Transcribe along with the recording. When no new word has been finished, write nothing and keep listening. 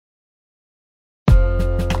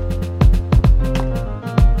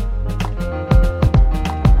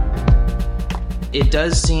It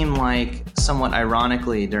does seem like, somewhat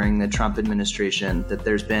ironically, during the Trump administration, that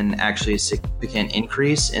there's been actually a significant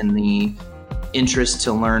increase in the interest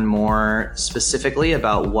to learn more specifically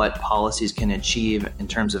about what policies can achieve in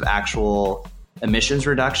terms of actual emissions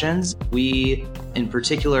reductions. We, in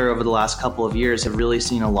particular, over the last couple of years, have really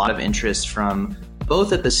seen a lot of interest from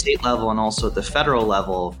both at the state level and also at the federal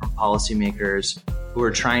level from policymakers who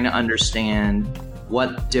are trying to understand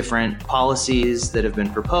what different policies that have been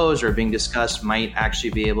proposed or being discussed might actually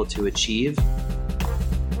be able to achieve.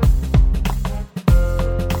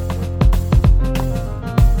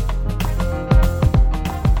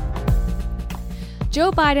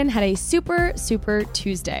 Joe Biden had a super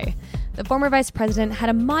Tuesday. The former vice president had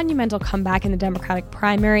a monumental comeback in the Democratic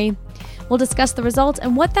primary. We'll discuss the results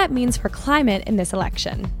and what that means for climate in this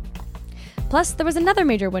election. Plus, there was another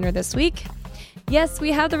major winner this week. Yes,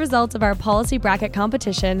 we have the results of our policy bracket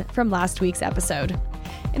competition from last week's episode.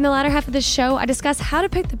 In the latter half of this show, I discuss how to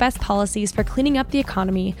pick the best policies for cleaning up the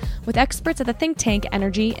economy with experts at the think tank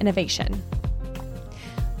Energy Innovation.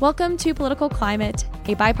 Welcome to Political Climate,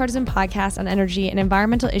 a bipartisan podcast on energy and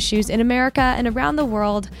environmental issues in America and around the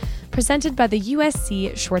world, presented by the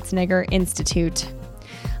USC Schwarzenegger Institute.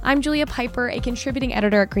 I'm Julia Piper, a contributing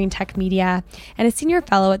editor at Green Tech Media and a senior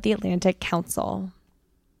fellow at the Atlantic Council.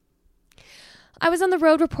 I was on the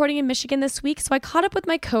road reporting in Michigan this week, so I caught up with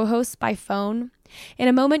my co-hosts by phone. In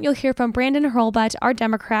a moment, you'll hear from Brandon Hurlbut, our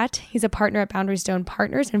Democrat. He's a partner at Boundary Stone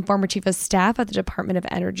Partners and former chief of staff at the Department of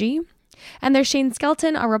Energy. And there's Shane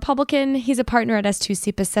Skelton, our Republican. He's a partner at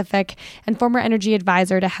S2C Pacific and former energy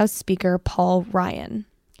advisor to House Speaker Paul Ryan.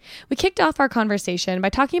 We kicked off our conversation by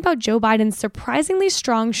talking about Joe Biden's surprisingly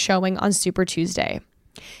strong showing on Super Tuesday.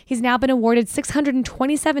 He's now been awarded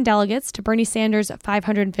 627 delegates to Bernie Sanders'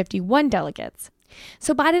 551 delegates.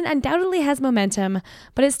 So Biden undoubtedly has momentum,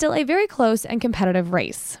 but it's still a very close and competitive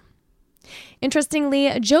race.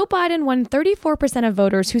 Interestingly, Joe Biden won 34% of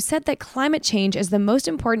voters who said that climate change is the most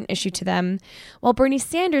important issue to them, while Bernie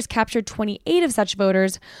Sanders captured 28 of such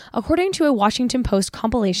voters, according to a Washington Post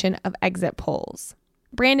compilation of exit polls.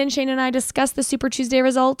 Brandon, Shane, and I discussed the Super Tuesday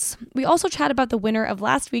results. We also chat about the winner of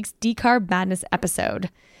last week's Decarb Madness episode.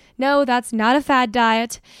 No, that's not a fad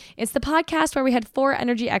diet. It's the podcast where we had 4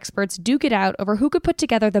 energy experts duke it out over who could put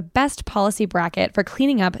together the best policy bracket for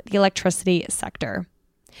cleaning up the electricity sector.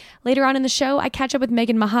 Later on in the show, I catch up with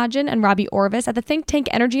Megan Mahajan and Robbie Orvis at the think tank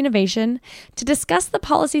Energy Innovation to discuss the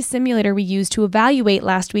policy simulator we used to evaluate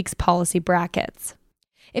last week's policy brackets.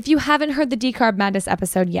 If you haven't heard the Decarb Madness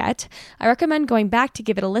episode yet, I recommend going back to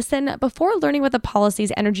give it a listen before learning what the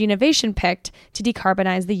policies Energy Innovation picked to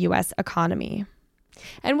decarbonize the U.S. economy.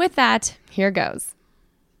 And with that, here goes.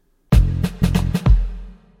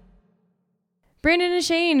 Brandon and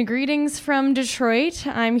Shane, greetings from Detroit.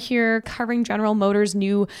 I'm here covering General Motors'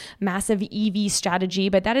 new massive EV strategy,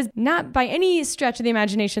 but that is not by any stretch of the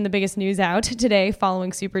imagination the biggest news out today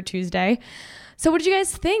following Super Tuesday. So what did you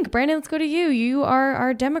guys think? Brandon, let's go to you. You are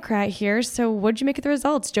our Democrat here. So what did you make of the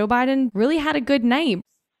results? Joe Biden really had a good night.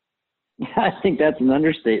 I think that's an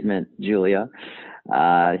understatement, Julia.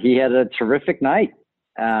 He had a terrific night.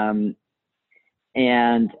 And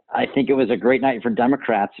I think it was a great night for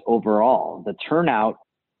Democrats overall. The turnout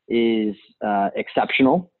is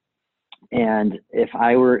exceptional. And if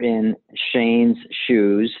I were in Shane's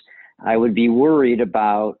shoes, I would be worried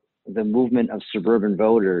about the movement of suburban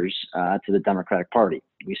voters to the Democratic Party.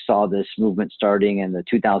 We saw this movement starting in the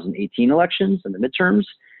 2018 elections and the midterms,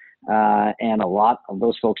 and a lot of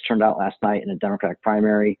those folks turned out last night in a Democratic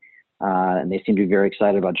primary, and they seem to be very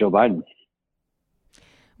excited about Joe Biden.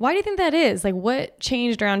 Why do you think that is? Like, what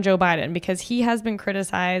changed around Joe Biden? Because he has been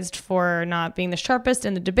criticized for not being the sharpest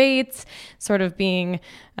in the debates, sort of being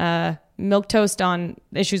milquetoast on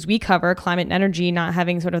issues we cover, climate and energy, not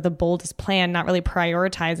having sort of the boldest plan, not really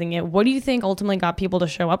prioritizing it. What do you think ultimately got people to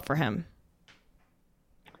show up for him?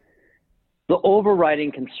 The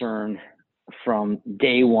overriding concern from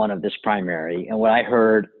day one of this primary, and what I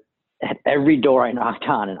heard at every door I knocked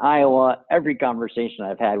on in Iowa, every conversation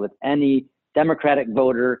I've had with any Democratic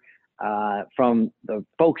voter, from the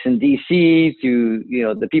folks in DC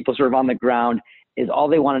to the people sort of on the ground, is all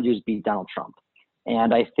they want to do is beat Donald Trump.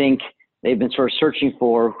 And I think they've been sort of searching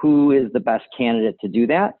for who is the best candidate to do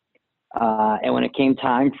that. And when it came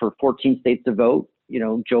time for 14 states to vote,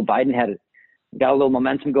 Joe Biden got a little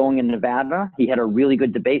momentum going in Nevada. He had a really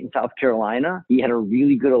good debate in South Carolina. He had a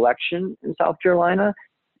really good election in South Carolina.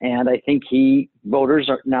 And I think voters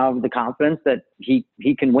are now have the confidence that he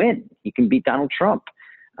can win. He can beat Donald Trump.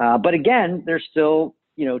 But again, there's still,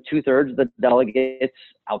 2/3 of the delegates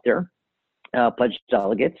out there, pledged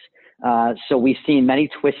delegates. So we've seen many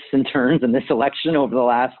twists and turns in this election over the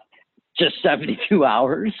last just 72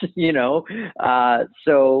 hours,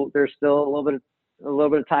 so there's still a little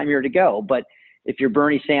bit of time here to go. But if you're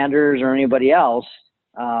Bernie Sanders or anybody else,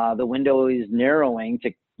 the window is narrowing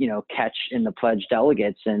to, catch in the pledged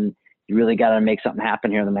delegates, and you really got to make something happen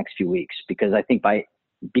here in the next few weeks, because I think by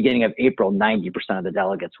beginning of April, 90% of the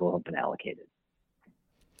delegates will have been allocated.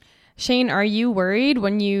 Shane, are you worried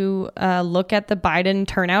when you look at the Biden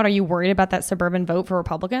turnout? Are you worried about that suburban vote for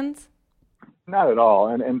Republicans? Not at all.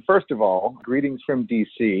 And first of all, greetings from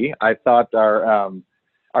DC. I thought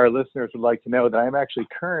our listeners would like to know that I'm actually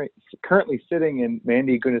currently sitting in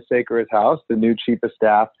Mandy Gunasekara's house, the new chief of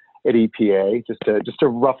staff at EPA, just to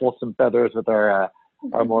ruffle some feathers with our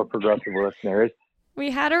more progressive listeners.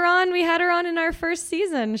 We had her on in our first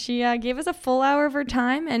season. She gave us a full hour of her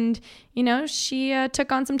time, and, she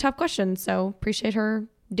took on some tough questions. So appreciate her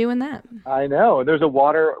doing that. I know. There's a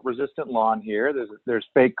water-resistant lawn here. There's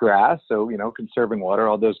fake grass, so, conserving water,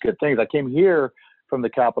 all those good things. I came here from the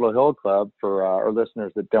Capitol Hill Club. For our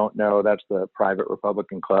listeners that don't know, that's the private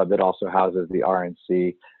Republican club that also houses the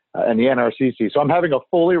RNC and the NRCC. So I'm having a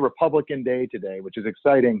fully Republican day today, which is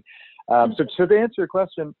exciting. So to answer your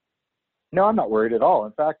question, no, I'm not worried at all.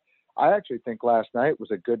 In fact, I actually think last night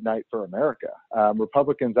was a good night for America.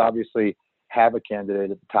 Republicans obviously have a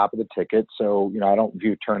candidate at the top of the ticket. So, I don't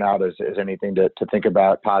view turnout as anything to think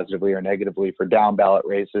about positively or negatively for down ballot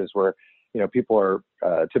races where, people are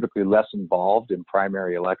typically less involved in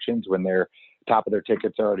primary elections when their top of their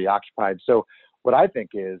tickets are already occupied. So what I think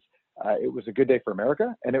is it was a good day for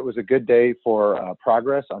America, and it was a good day for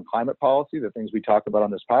progress on climate policy, the things we talk about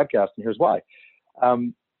on this podcast. And here's why.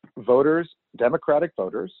 Democratic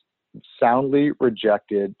voters soundly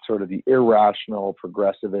rejected sort of the irrational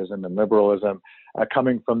progressivism and liberalism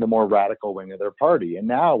coming from the more radical wing of their party. And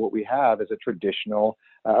now what we have is a traditional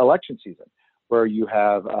election season where you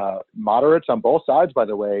have moderates on both sides, by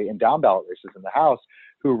the way, in down ballot races in the House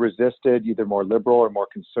who resisted either more liberal or more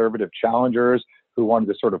conservative challengers who wanted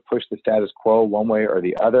to sort of push the status quo one way or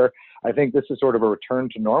the other. I think this is sort of a return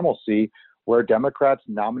to normalcy where Democrats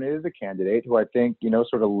nominated a candidate who I think,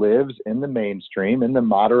 sort of lives in the mainstream, in the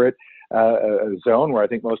moderate zone where I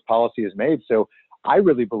think most policy is made. So I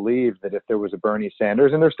really believe that if there was a Bernie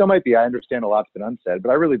Sanders, and there still might be, I understand a lot's been unsaid, but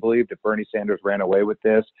I really believed if Bernie Sanders ran away with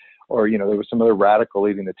this, or, there was some other radical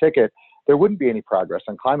leading the ticket, there wouldn't be any progress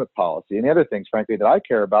on climate policy and the other things, frankly, that I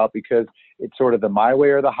care about, because it's sort of the my way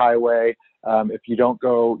or the highway. If you don't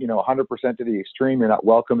go, 100% to the extreme, you're not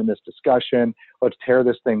welcome in this discussion. Let's tear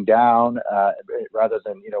this thing down rather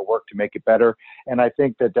than, work to make it better. And I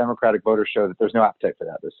think that Democratic voters show that there's no appetite for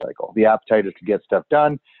that this cycle. The appetite is to get stuff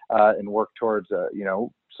done and work towards,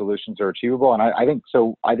 solutions are achievable. And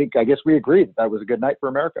I guess we agree that was a good night for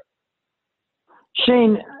America.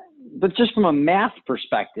 Shane, but just from a math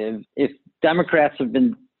perspective, if Democrats have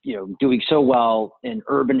been, doing so well in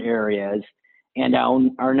urban areas and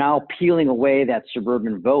are now peeling away that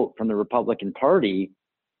suburban vote from the Republican Party,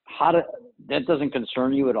 that doesn't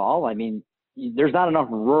concern you at all? I mean, there's not enough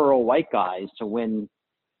rural white guys to win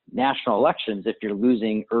national elections if you're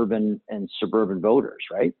losing urban and suburban voters,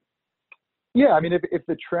 right? Yeah, I mean, if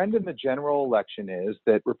the trend in the general election is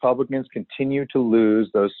that Republicans continue to lose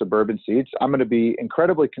those suburban seats, I'm going to be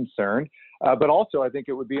incredibly concerned. But also, I think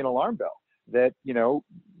it would be an alarm bell that,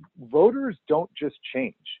 voters don't just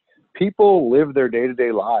change. People live their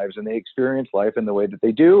day-to-day lives and they experience life in the way that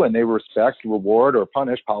they do, and they respect, reward, or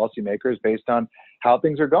punish policymakers based on how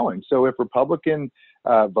things are going. So if Republican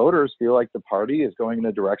voters feel like the party is going in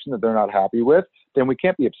a direction that they're not happy with, then we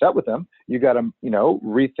can't be upset with them. You got to,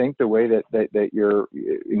 rethink the way that you're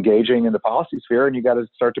engaging in the policy sphere, and you got to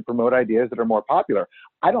start to promote ideas that are more popular.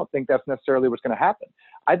 I don't think that's necessarily what's going to happen.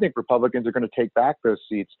 I think Republicans are going to take back those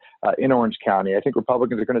seats in Orange County. I think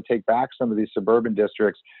Republicans are going to take back some of these suburban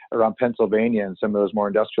districts around Pennsylvania and some of those more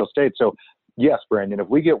industrial states. So yes, Brandon, if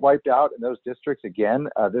we get wiped out in those districts again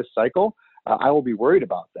this cycle, I will be worried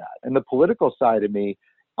about that. And the political side of me,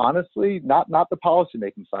 honestly, not the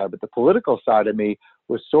policymaking side, but the political side of me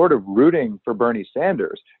was sort of rooting for Bernie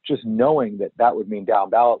Sanders, just knowing that would mean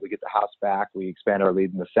down ballot, we get the House back, we expand our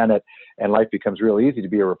lead in the Senate, and life becomes real easy to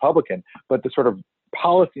be a Republican. But the sort of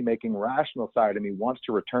policymaking rational side of me wants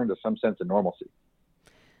to return to some sense of normalcy.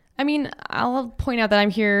 I mean, I'll point out that I'm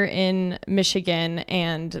here in Michigan,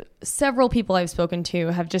 and several people I've spoken to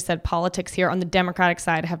have just said politics here on the Democratic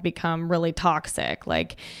side have become really toxic.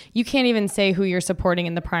 Like, you can't even say who you're supporting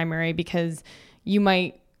in the primary because you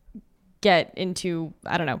might get into,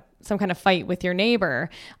 I don't know, some kind of fight with your neighbor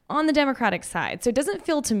on the Democratic side. So it doesn't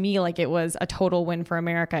feel to me like it was a total win for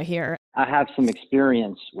America here. I have some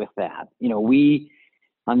experience with that. We,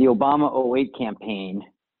 on the Obama 2008 campaign,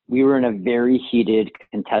 we were in a very heated,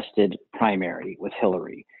 contested primary with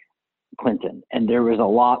Hillary Clinton, and there was a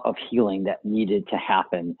lot of healing that needed to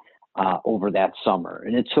happen over that summer,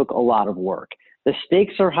 and it took a lot of work. The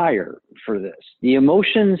stakes are higher for this. The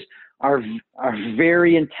emotions are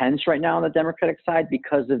very intense right now on the Democratic side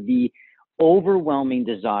because of the overwhelming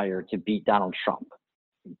desire to beat Donald Trump.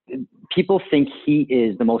 People think he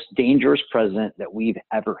is the most dangerous president that we've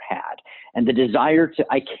ever had. And the desire to,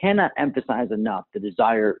 I cannot emphasize enough, the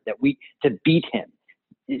desire to beat him.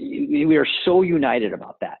 We are so united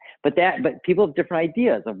about that. But people have different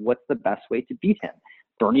ideas of what's the best way to beat him.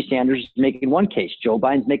 Bernie Sanders is making one case, Joe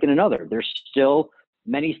Biden's making another. There's still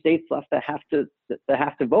many states left that have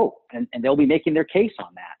to vote, and they'll be making their case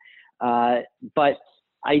on that. But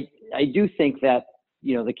I do think that,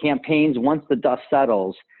 the campaigns, once the dust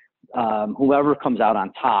settles, whoever comes out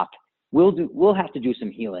on top will have to do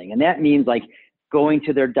some healing, and that means like going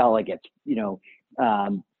to their delegates,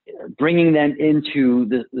 bringing them into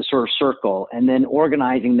the sort of circle, and then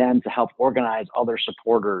organizing them to help organize other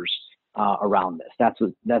supporters around this. That's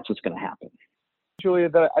what's going to happen. Julia,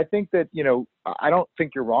 I think that, I don't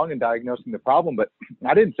think you're wrong in diagnosing the problem, but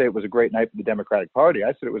I didn't say it was a great night for the Democratic Party. I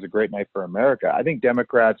said it was a great night for America. I think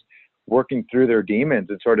Democrats working through their demons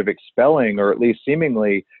and sort of expelling, or at least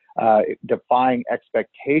seemingly defying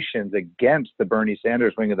expectations against the Bernie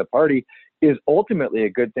Sanders wing of the party is ultimately a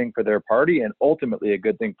good thing for their party and ultimately a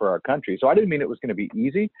good thing for our country. So I didn't mean it was going to be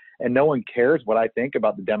easy, and no one cares what I think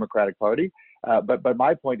about the Democratic Party. But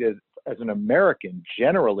my point is, as an American,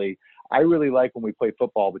 generally, I really like when we play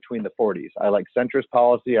football between the 40s. I like centrist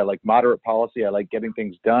policy. I like moderate policy. I like getting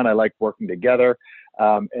things done. I like working together.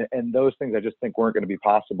 And those things I just think weren't going to be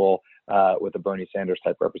possible with a Bernie Sanders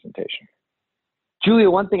type representation. Julia,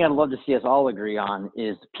 one thing I'd love to see us all agree on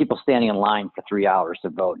is people standing in line for 3 hours to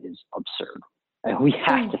vote is absurd. And we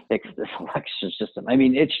have to fix this election system. I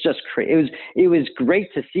mean, it's just crazy. It was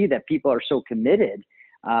great to see that people are so committed,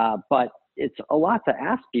 but it's a lot to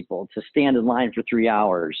ask people to stand in line for 3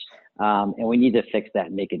 hours, and we need to fix that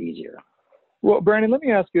and make it easier. Well, Brandon, let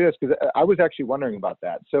me ask you this, because I was actually wondering about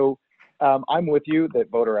that. So I'm with you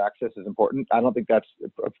that voter access is important. I don't think that's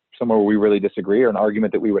somewhere we really disagree or an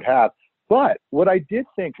argument that we would have. But what I did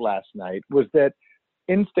think last night was that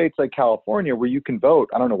in states like California, where you can vote,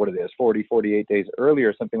 I don't know what it is, 40, 48 days early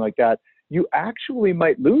or something like that, you actually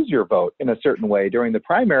might lose your vote in a certain way during the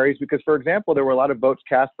primaries because, for example, there were a lot of votes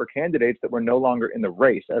cast for candidates that were no longer in the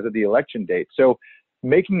race as of the election date. So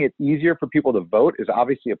making it easier for people to vote is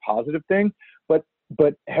obviously a positive thing,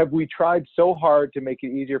 but have we tried so hard to make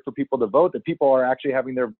it easier for people to vote that people are actually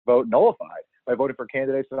having their vote nullified by voting for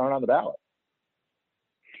candidates that aren't on the ballot?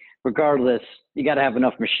 Regardless, you got to have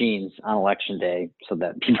enough machines on election day so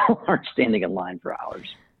that people aren't standing in line for hours.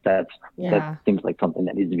 That seems like something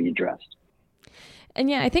that needs to be addressed. And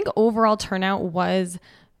yeah, I think overall turnout was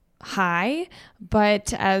high,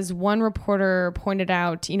 but as one reporter pointed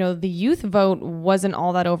out, the youth vote wasn't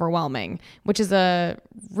all that overwhelming, which is a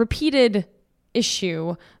repeated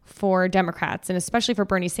issue for Democrats, and especially for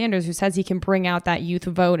Bernie Sanders, who says he can bring out that youth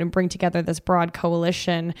vote and bring together this broad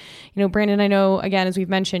coalition. Brandon, I know, again, as we've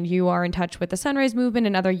mentioned, you are in touch with the Sunrise Movement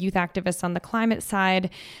and other youth activists on the climate side.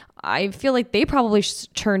 I feel like they probably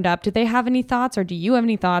turned up. Did they have any thoughts, or do you have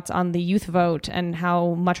any thoughts on the youth vote and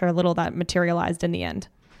how much or little that materialized in the end?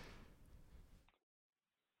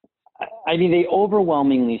 I mean, they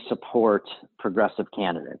overwhelmingly support progressive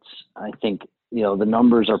candidates. I think the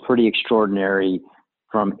numbers are pretty extraordinary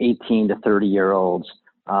from 18 to 30-year-olds,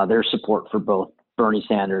 their support for both Bernie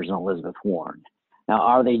Sanders and Elizabeth Warren. Now,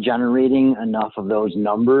 are they generating enough of those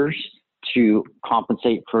numbers to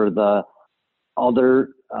compensate for the other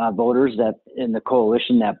voters that in the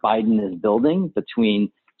coalition that Biden is building between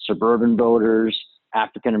suburban voters,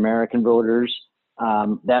 African-American voters?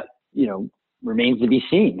 That, remains to be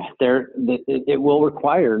seen. It will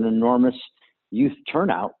require an enormous youth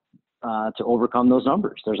turnout to overcome those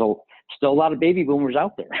numbers. There's still a lot of baby boomers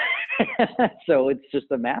out there. So it's just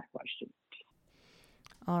a math question.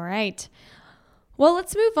 All right. Well,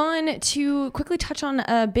 let's move on to quickly touch on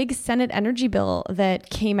a big Senate energy bill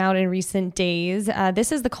that came out in recent days.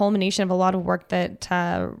 This is the culmination of a lot of work that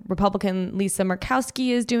Republican Lisa Murkowski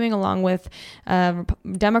is doing along with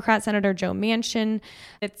Democrat Senator Joe Manchin.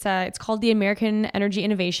 It's called the American Energy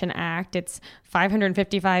Innovation Act. It's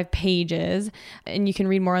 555 pages, and you can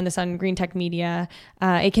read more on this on Green Tech Media.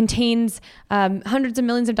 It contains hundreds of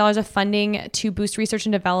millions of dollars of funding to boost research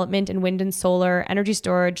and development in wind and solar, energy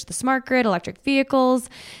storage, the smart grid, electric vehicles, vehicles.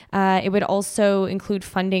 It would also include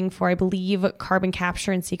funding for, I believe, carbon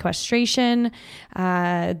capture and sequestration.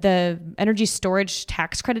 The energy storage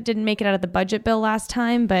tax credit didn't make it out of the budget bill last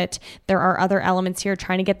time, but there are other elements here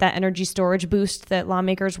trying to get that energy storage boost that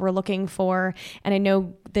lawmakers were looking for. And I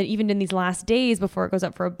know that even in these last days before it goes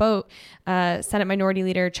up for a vote, Senate Minority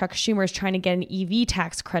Leader Chuck Schumer is trying to get an EV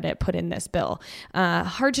tax credit put in this bill.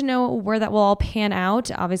 Hard to know where that will all pan out.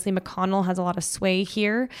 Obviously, McConnell has a lot of sway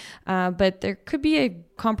here, but there could be a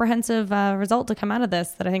comprehensive result to come out of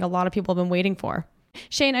this that I think a lot of people have been waiting for.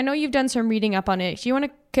 Shane, I know you've done some reading up on it. Do you want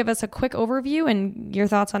to give us a quick overview and your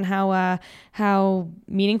thoughts on how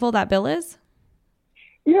meaningful that bill is?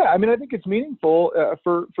 Yeah, I mean, I think it's meaningful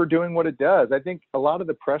for doing what it does. I think a lot of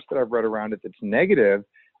the press that I've read around it that's negative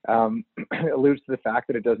alludes to the fact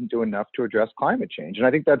that it doesn't do enough to address climate change, and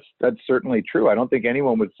I think that's certainly true. I don't think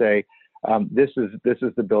anyone would say this is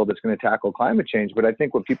the bill that's going to tackle climate change. But I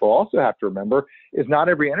think what people also have to remember is not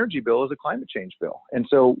every energy bill is a climate change bill. And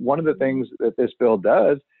so one of the things that this bill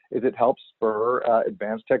does is it helps spur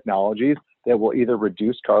advanced technologies that will either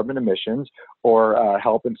reduce carbon emissions or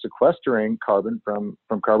help in sequestering carbon from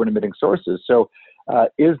carbon emitting sources. So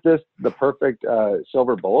is this the perfect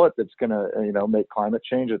silver bullet that's going to make climate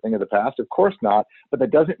change a thing of the past? Of course not, but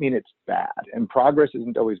that doesn't mean it's bad. And progress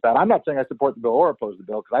isn't always bad. I'm not saying I support the bill or oppose the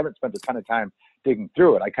bill because I haven't spent a ton of time digging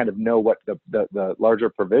through it. I kind of know what the larger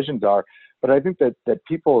provisions are, but I think that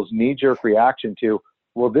people's knee-jerk reaction to,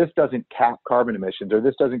 well, this doesn't cap carbon emissions or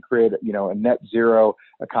this doesn't create a net zero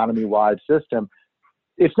economy-wide system.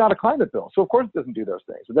 It's not a climate bill. So of course it doesn't do those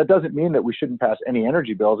things. But that doesn't mean that we shouldn't pass any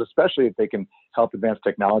energy bills, especially if they can help advance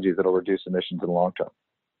technologies that will reduce emissions in the long term.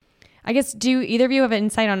 I guess, do either of you have an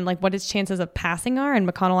insight on what its chances of passing are and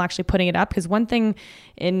McConnell actually putting it up? Because one thing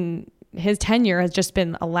in his tenure has just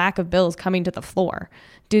been a lack of bills coming to the floor.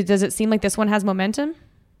 Does it seem like this one has momentum?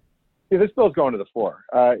 Yeah, this bill's going to the floor.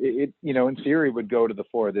 In theory, would go to the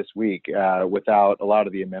floor this week without a lot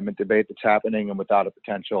of the amendment debate that's happening and without a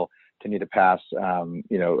potential to need to pass,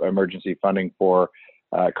 emergency funding for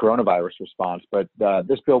coronavirus response. But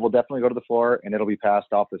this bill will definitely go to the floor, and it'll be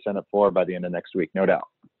passed off the Senate floor by the end of next week, no doubt.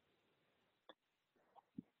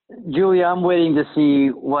 Julia, I'm waiting to see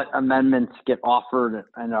what amendments get offered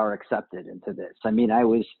and are accepted into this. I mean, I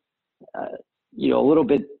was, a little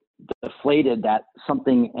bit deflated that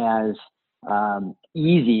something as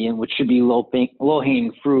easy and which should be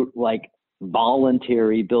low-hanging fruit like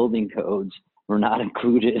voluntary building codes were not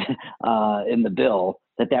included in the bill,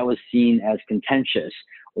 that was seen as contentious,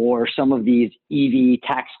 or some of these EV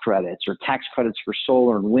tax credits or tax credits for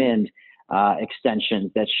solar and wind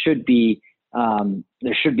extensions that should be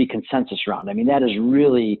there should be consensus around. I mean, that is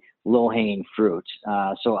really low-hanging fruit.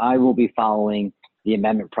 So I will be following the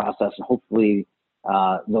amendment process, and hopefully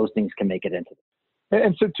those things can make it into it.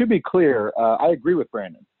 And so to be clear, I agree with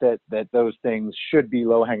Brandon that those things should be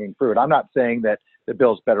low-hanging fruit. I'm not saying that the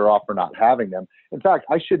bill's better off for not having them. In fact,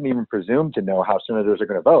 I shouldn't even presume to know how senators are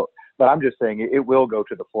going to vote. But I'm just saying it will go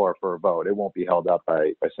to the floor for a vote. It won't be held up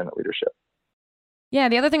by Senate leadership. Yeah,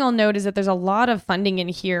 the other thing I'll note is that there's a lot of funding in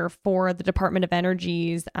here for the Department of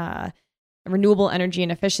Energy's Renewable Energy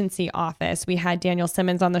and Efficiency Office. We had Daniel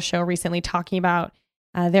Simmons on the show recently talking about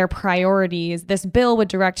their priorities. This bill would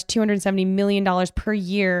direct $270 million per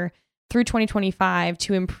year through 2025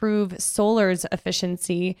 to improve solar's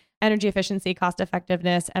efficiency, energy efficiency, cost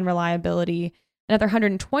effectiveness, and reliability. Another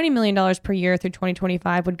 $120 million per year through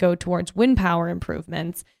 2025 would go towards wind power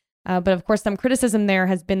improvements. But of course, some criticism there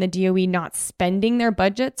has been the DOE not spending their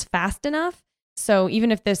budgets fast enough. So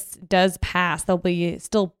even if this does pass, there'll be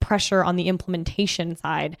still pressure on the implementation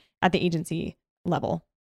side at the agency level.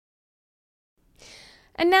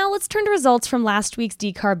 And now let's turn to results from last week's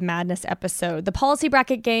Decarb Madness episode, the policy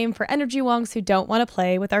bracket game for energy wonks who don't want to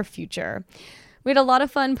play with our future. We had a lot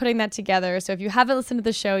of fun putting that together, so if you haven't listened to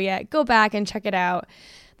the show yet, go back and check it out.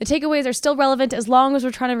 The takeaways are still relevant as long as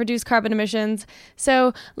we're trying to reduce carbon emissions,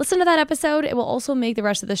 so listen to that episode. It will also make the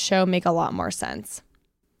rest of the show make a lot more sense.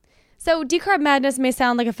 So Decarb Madness may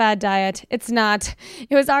sound like a fad diet. It's not.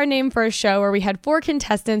 It was our name for a show where we had 4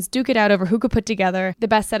 contestants duke it out over who could put together the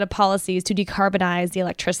best set of policies to decarbonize the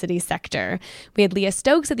electricity sector. We had Leah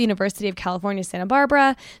Stokes at the University of California, Santa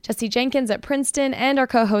Barbara, Jesse Jenkins at Princeton, and our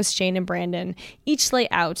co-hosts Shane and Brandon each lay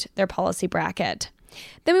out their policy bracket.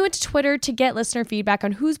 Then we went to Twitter to get listener feedback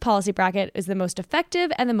on whose policy bracket is the most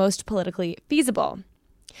effective and the most politically feasible.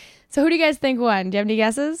 So who do you guys think won? Do you have any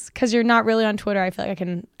guesses? Because you're not really on Twitter, I feel like I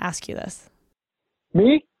can ask you this.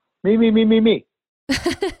 Me.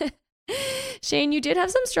 Shane, you did have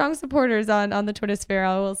some strong supporters on the Twitter sphere,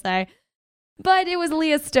 I will say. But it was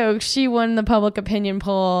Leah Stokes. She won the public opinion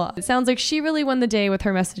poll. It sounds like she really won the day with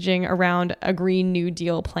her messaging around a Green New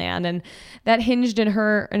Deal plan. And that hinged in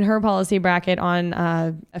her policy bracket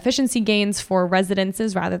on efficiency gains for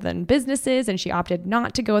residences rather than businesses. And she opted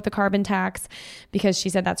not to go with the carbon tax because she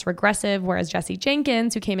said that's regressive. Whereas Jesse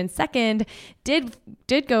Jenkins, who came in second, did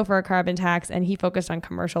go for a carbon tax, and he focused on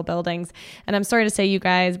commercial buildings. And I'm sorry to say, you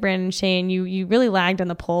guys, Brandon and Shane, you really lagged on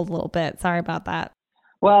the poll a little bit. Sorry about that.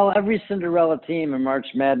 Well, every Cinderella team in March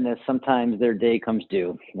Madness, sometimes their day comes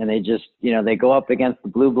due, and they just, they go up against the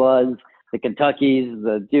Blue Bloods, the Kentuckys,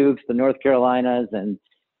 the Dukes, the North Carolinas, and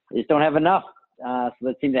they just don't have enough. So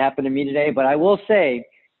that seemed to happen to me today. But I will say,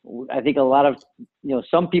 I think a lot of,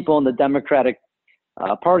 some people in the Democratic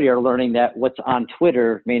Party are learning that what's on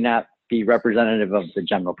Twitter may not be representative of the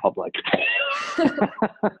general public.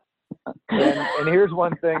 And here's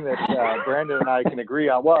one thing that Brandon and I can agree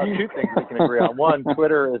on. Well, two things we can agree on. One,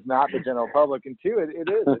 Twitter is not the general public, and two, it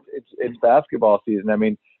is. It's basketball season. I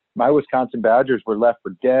mean, my Wisconsin Badgers were left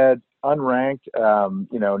for dead, unranked.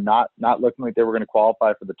 Not looking like they were going to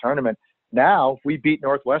qualify for the tournament. Now, if we beat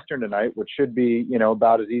Northwestern tonight, which should be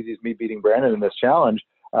about as easy as me beating Brandon in this challenge,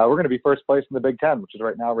 we're going to be first place in the Big Ten, which is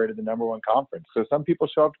right now rated the #1 conference. So some people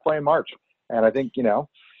show up to play in March, and I think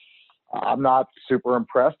I'm not super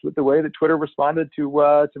impressed with the way that Twitter responded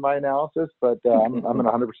to my analysis, but I'm in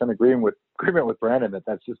 100% agreement with Brandon that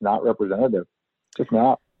that's just not representative. Just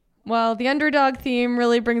not. Well, the underdog theme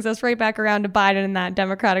really brings us right back around to Biden in that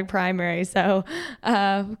Democratic primary. So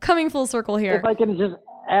coming full circle here. If I can just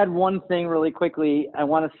add one thing really quickly, I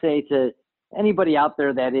want to say to anybody out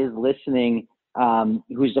there that is listening,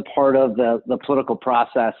 who's a part of the political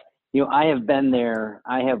process, I have been there.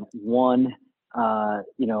 I have won.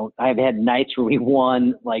 I've had nights where we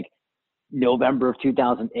won, like November of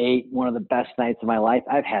 2008, one of the best nights of my life.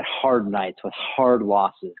 I've had hard nights with hard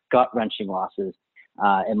losses, gut-wrenching losses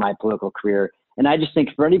in my political career. And I just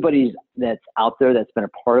think for anybody that's out there that's been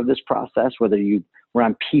a part of this process, whether you were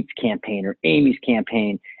on Pete's campaign or Amy's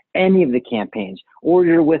campaign, any of the campaigns, or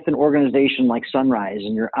you're with an organization like Sunrise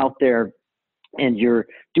and you're out there and you're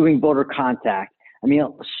doing voter contact. I mean,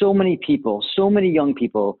 so many people, so many young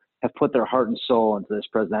people have put their heart and soul into this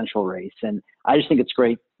presidential race. And I just think it's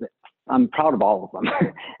great. I'm proud of all of them.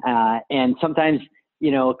 And sometimes,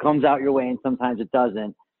 it comes out your way and sometimes it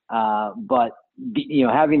doesn't. But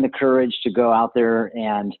having the courage to go out there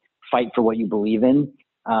and fight for what you believe in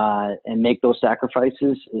and make those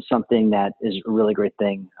sacrifices is something that is a really great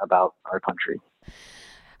thing about our country.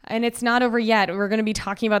 And it's not over yet. We're going to be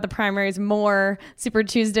talking about the primaries more. Super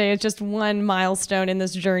Tuesday is just one milestone in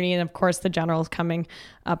this journey. And of course, the general is coming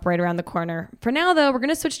up right around the corner. For now, though, we're going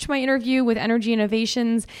to switch to my interview with Energy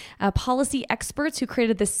Innovations policy experts who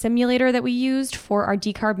created the simulator that we used for our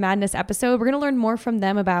Decarb Madness episode. We're going to learn more from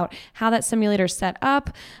them about how that simulator is set up,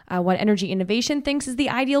 what Energy Innovation thinks is the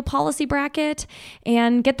ideal policy bracket,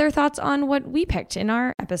 and get their thoughts on what we picked in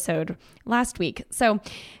our episode last week. So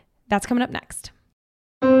that's coming up next.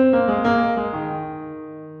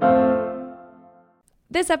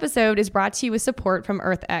 This episode is brought to you with support from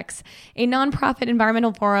EarthX, a nonprofit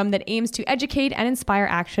environmental forum that aims to educate and inspire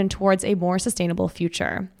action towards a more sustainable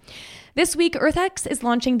future. This week, EarthX is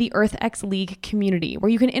launching the EarthX League community,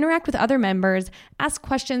 where you can interact with other members, ask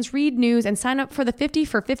questions, read news, and sign up for the 50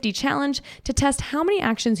 for 50 challenge to test how many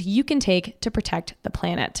actions you can take to protect the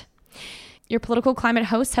planet. Your political climate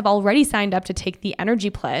hosts have already signed up to take the energy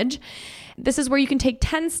pledge. This is where you can take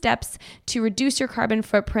 10 steps to reduce your carbon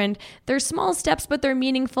footprint. They're small steps, but they're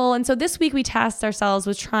meaningful. And so this week we tasked ourselves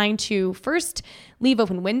with trying to first leave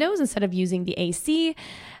open windows instead of using the AC,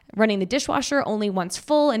 running the dishwasher only once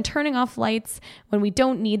full, and turning off lights when we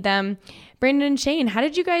don't need them. Brandon and Shane, how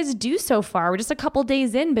did you guys do so far? We're just a couple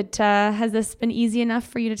days in, but has this been easy enough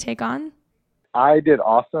for you to take on? I did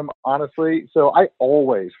awesome, honestly. So I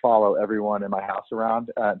always follow everyone in my house around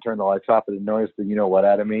and turn the lights off. It annoys the you-know-what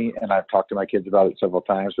out of me, and I've talked to my kids about it several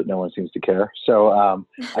times, but no one seems to care. So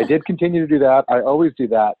I did continue to do that. I always do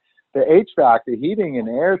that. The HVAC, the heating and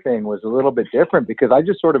air thing was a little bit different because I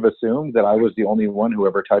just sort of assumed that I was the only one who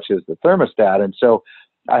ever touches the thermostat. And so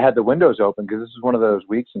I had the windows open because this is one of those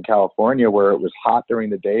weeks in California where it was hot during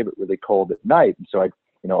the day but really cold at night. And so I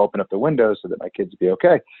opened up the windows so that my kids would be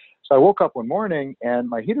okay. So I woke up one morning and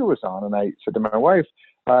my heater was on, and I said to my wife,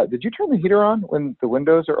 did you turn the heater on when the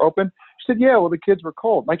windows are open? She said, yeah, well, the kids were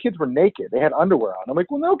cold. My kids were naked. They had underwear on. I'm like,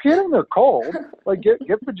 well, no kidding, they're cold. Like, get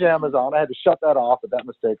pajamas on. I had to shut that off, but that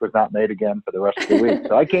mistake was not made again for the rest of the week.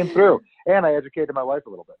 So I came through, and I educated my wife a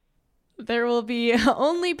little bit. There will be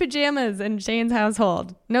only pajamas in Shane's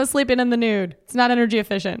household. No sleeping in the nude. It's not energy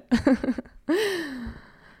efficient.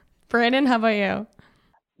 Brandon, how about you?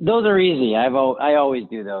 Those are easy. I always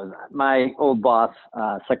do those. My old boss,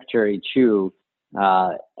 Secretary Chu,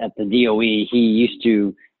 at the DOE, he used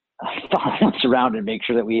to follow us around and make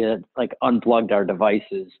sure that we had like unplugged our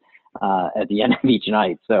devices at the end of each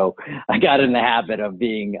night. So I got in the habit of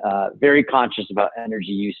being very conscious about energy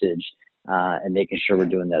usage and making sure we're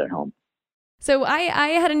doing that at home. So I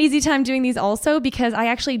had an easy time doing these also because I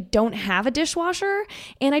actually don't have a dishwasher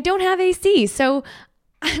and I don't have AC. So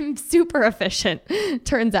I'm super efficient,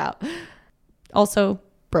 turns out. Also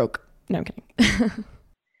broke. No, I'm kidding.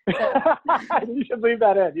 You should leave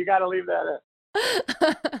that in. You got to leave that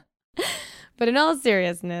in. But in all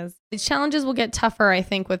seriousness, the challenges will get tougher, I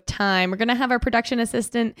think, with time. We're going to have our production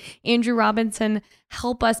assistant, Andrew Robinson,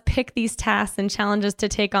 help us pick these tasks and challenges to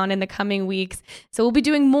take on in the coming weeks. So we'll be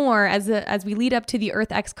doing more as we lead up to the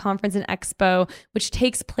EarthX Conference and Expo, which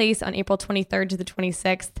takes place on April 23rd to the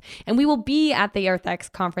 26th. And we will be at the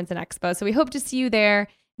EarthX Conference and Expo. So we hope to see you there.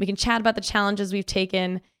 We can chat about the challenges we've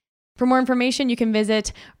taken. For more information, you can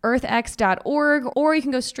visit earthx.org, or you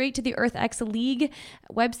can go straight to the EarthX League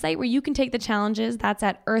website where you can take the challenges. That's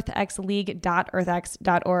at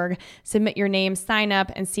earthxleague.earthx.org. Submit your name, sign up,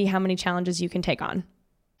 and see how many challenges you can take on.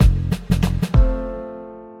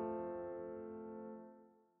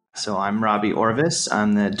 So I'm Robbie Orvis.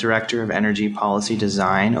 I'm the Director of Energy Policy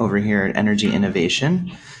Design over here at Energy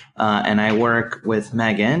Innovation. And I work with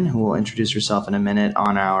Megan, who will introduce herself in a minute,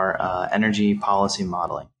 on our energy policy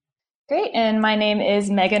modeling. Great. And my name is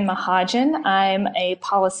Megan Mahajan. I'm a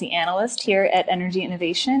policy analyst here at Energy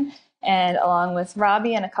Innovation. And along with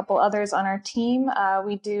Robbie and a couple others on our team,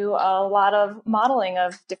 we do a lot of modeling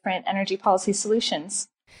of different energy policy solutions.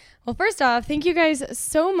 Well, first off, thank you guys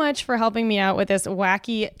so much for helping me out with this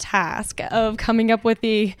wacky task of coming up with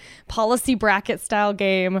the policy bracket style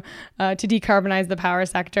game to decarbonize the power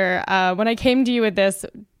sector. When I came to you with this,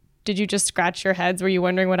 did you just scratch your heads? Were you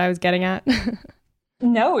wondering what I was getting at?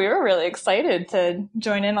 No, we were really excited to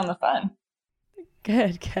join in on the fun.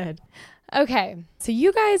 Good. Okay, so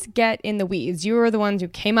you guys get in the weeds. You were the ones who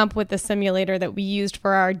came up with the simulator that we used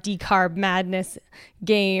for our Decarb Madness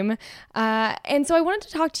game. And so I wanted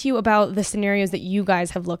to talk to you about the scenarios that you guys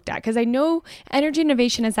have looked at, because I know Energy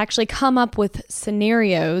Innovation has actually come up with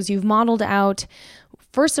scenarios. You've modeled out,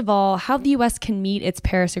 first of all, how the U.S. can meet its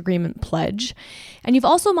Paris Agreement pledge. And you've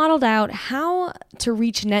also modeled out how to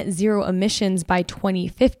reach net zero emissions by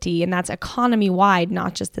 2050, and that's economy-wide,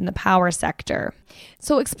 not just in the power sector.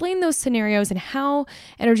 So explain those scenarios and how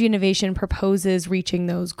Energy Innovation proposes reaching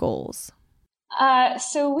those goals.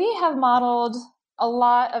 So we have modeled a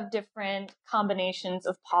lot of different combinations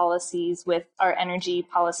of policies with our energy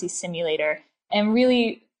policy simulator. And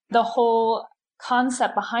really, the whole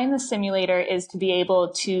concept behind the simulator is to be able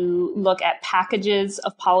to look at packages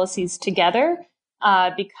of policies together,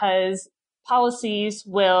 because policies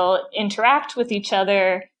will interact with each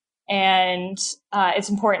other, and it's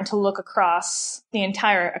important to look across the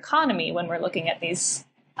entire economy when we're looking at these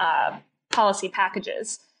policy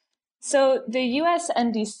packages. So the US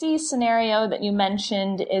NDC scenario that you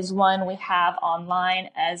mentioned is one we have online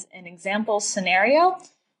as an example scenario,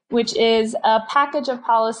 which is a package of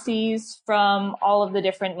policies from all of the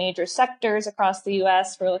different major sectors across the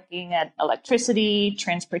US. We're looking at electricity,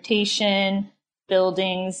 transportation,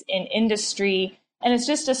 buildings, and industry. And it's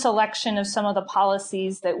just a selection of some of the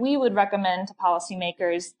policies that we would recommend to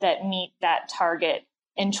policymakers that meet that target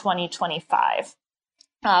in 2025.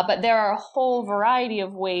 But there are a whole variety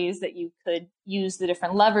of ways that you could use the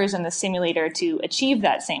different levers in the simulator to achieve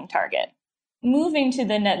that same target. Moving to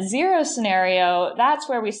the net zero scenario, that's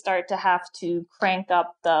where we start to have to crank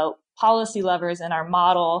up the policy levers in our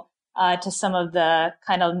model to some of the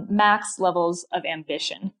kind of max levels of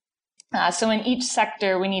ambition. So in each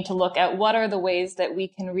sector, we need to look at what are the ways that we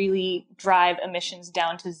can really drive emissions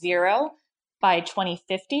down to zero by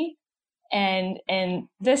 2050. And in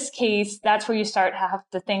this case, that's where you start to have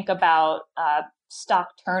to think about stock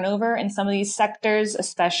turnover in some of these sectors,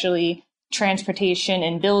 especially transportation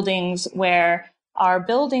and buildings, where our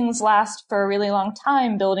buildings last for a really long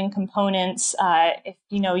time. Building components, if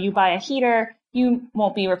you buy a heater, you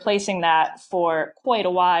won't be replacing that for quite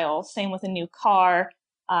a while. Same with a new car.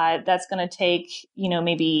 That's going to take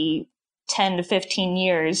maybe 10 to 15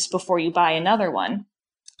 years before you buy another one.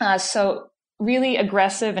 So really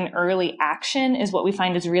aggressive and early action is what we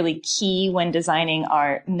find is really key when designing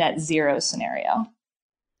our net zero scenario.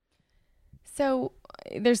 So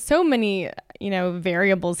there's so many,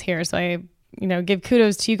 variables here. So I, give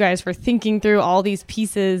kudos to you guys for thinking through all these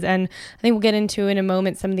pieces. And I think we'll get into in a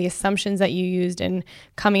moment some of the assumptions that you used in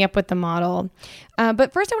coming up with the model.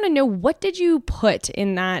 But first I want to know, what did you put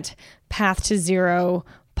in that path to zero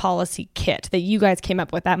policy kit that you guys came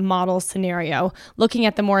up with, that model scenario, looking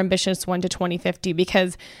at the more ambitious one to 2050,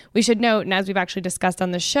 because we should note, and as we've actually discussed on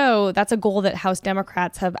the show, that's a goal that House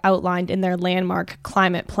Democrats have outlined in their landmark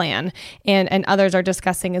climate plan, and others are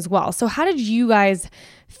discussing as well. So how did you guys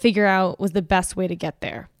figure out was the best way to get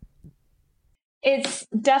there? It's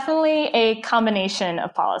definitely a combination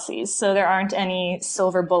of policies. So there aren't any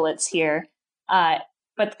silver bullets here,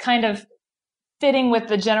 but kind of fitting with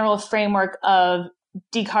the general framework of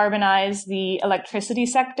decarbonize the electricity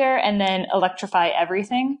sector and then electrify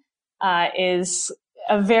everything is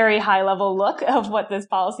a very high level look of what this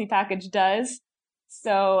policy package does.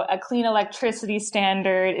 So a clean electricity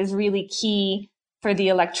standard is really key for the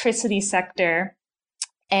electricity sector.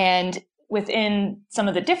 And within some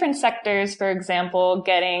of the different sectors, for example,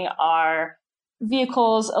 getting our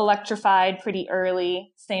vehicles electrified pretty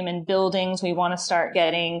early. Same in buildings. We want to start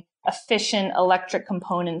getting efficient electric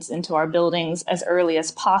components into our buildings as early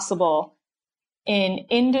as possible. In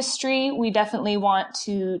industry, we definitely want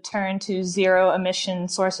to turn to zero emission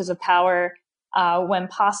sources of power when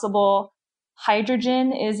possible.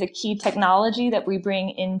 Hydrogen is a key technology that we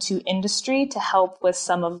bring into industry to help with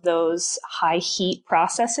some of those high heat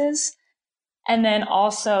processes. And then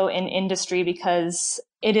also in industry, because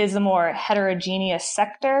it is a more heterogeneous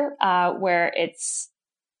sector where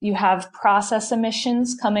you have process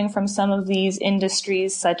emissions coming from some of these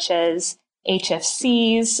industries, such as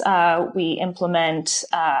HFCs. We implement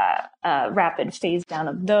rapid phase down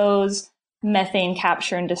of those, methane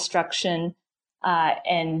capture and destruction.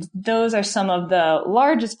 And those are some of the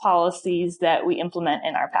largest policies that we implement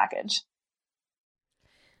in our package.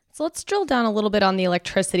 So let's drill down a little bit on the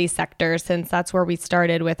electricity sector, since that's where we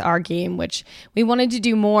started with our game, which we wanted to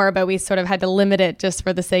do more, but we sort of had to limit it just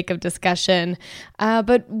for the sake of discussion.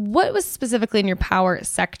 But what was specifically in your power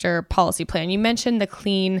sector policy plan? You mentioned the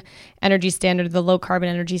clean energy standard, the low carbon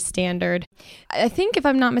energy standard. I think, if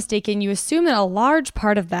I'm not mistaken, you assume that a large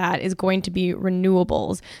part of that is going to be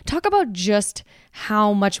renewables. Talk about just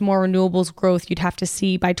how much more renewables growth you'd have to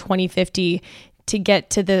see by 2050 to get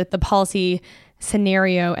to the policy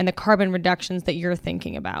scenario and the carbon reductions that you're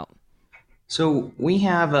thinking about. So we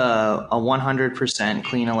have a 100%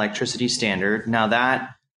 clean electricity standard. Now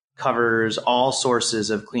that covers all sources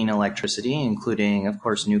of clean electricity, including, of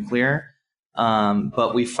course, nuclear.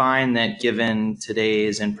 But we find that given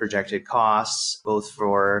today's and projected costs, both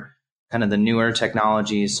for kind of the newer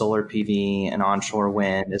technologies, solar PV and onshore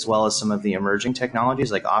wind, as well as some of the emerging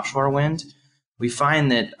technologies like offshore wind, we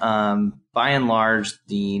find that by and large,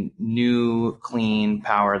 the new clean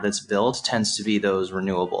power that's built tends to be those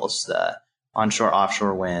renewables, the onshore,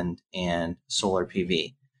 offshore wind, and solar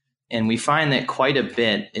PV. And we find that quite a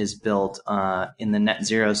bit is built in the net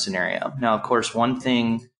zero scenario. Now, of course, one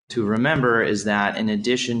thing to remember is that in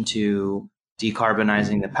addition to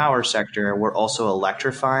decarbonizing the power sector, we're also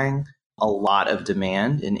electrifying a lot of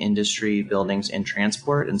demand in industry, buildings, and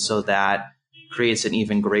transport. And so that creates an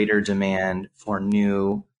even greater demand for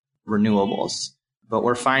new renewables. But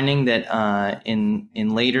we're finding that in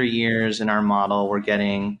later years in our model, we're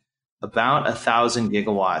getting about 1,000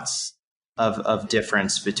 gigawatts of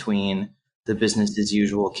difference between the business as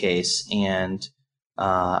usual case and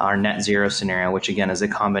our net zero scenario, which again is a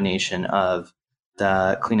combination of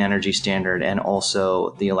the clean energy standard and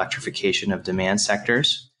also the electrification of demand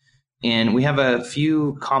sectors. And we have a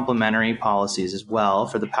few complementary policies as well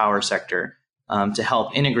for the power sector to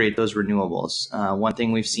help integrate those renewables. One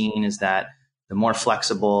thing we've seen is that the more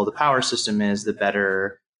flexible the power system is, the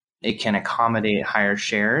better it can accommodate higher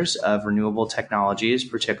shares of renewable technologies,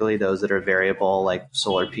 particularly those that are variable like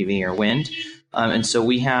solar PV or wind. And so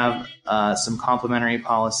we have some complementary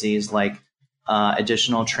policies like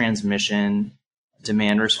additional transmission,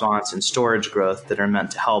 demand response, and storage growth that are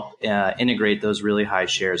meant to help integrate those really high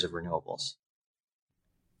shares of renewables.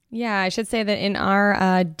 Yeah, I should say that in our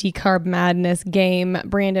Decarb Madness game,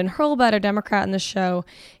 Brandon Hurlbut, a Democrat in the show,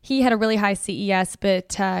 he had a really high CES,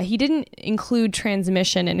 but he didn't include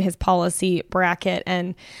transmission in his policy bracket.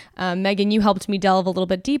 And Megan, you helped me delve a little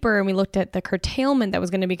bit deeper, and we looked at the curtailment that was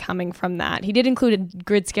going to be coming from that. He did include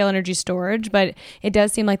grid scale energy storage, but it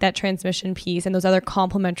does seem like that transmission piece and those other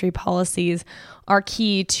complementary policies are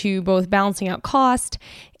key to both balancing out cost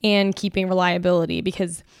and keeping reliability,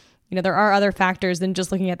 because there are other factors than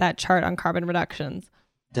just looking at that chart on carbon reductions.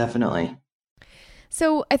 Definitely.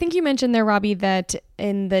 So I think you mentioned there, Robbie, that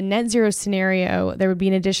in the net zero scenario, there would be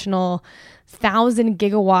an additional 1,000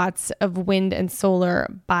 gigawatts of wind and solar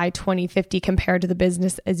by 2050 compared to the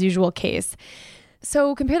business as usual case.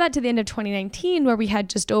 So compare that to the end of 2019, where we had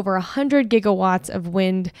just over 100 gigawatts of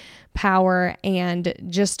wind power and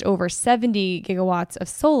just over 70 gigawatts of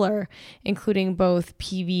solar, including both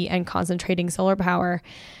PV and concentrating solar power.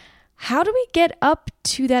 How do we get up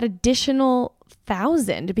to that additional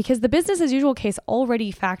 1,000? Because the business as usual case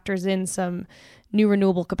already factors in some new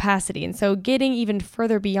renewable capacity. And so getting even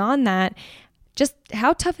further beyond that, just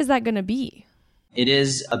how tough is that going to be? It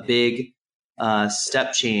is a big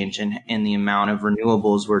step change in the amount of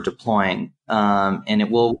renewables we're deploying. And it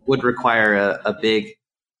would require a big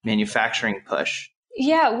manufacturing push.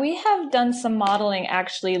 Yeah, we have done some modeling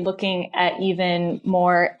actually looking at even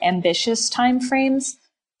more ambitious timeframes,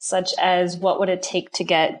 such as what would it take to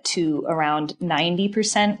get to around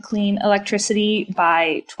 90% clean electricity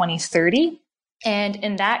by 2030. And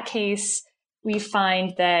in that case, we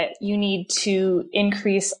find that you need to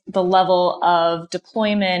increase the level of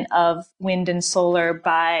deployment of wind and solar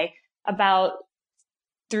by about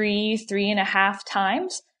 3.5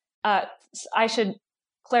 times. I should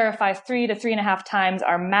clarify, 3 to 3.5 times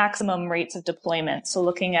our maximum rates of deployment. So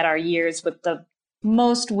looking at our years with the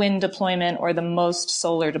most wind deployment or the most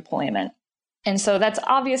solar deployment. And so that's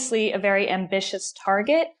obviously a very ambitious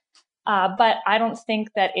target, but I don't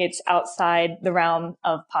think that it's outside the realm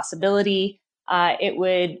of possibility. It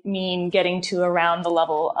would mean getting to around the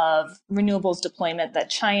level of renewables deployment that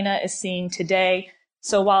China is seeing today.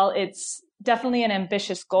 So while it's definitely an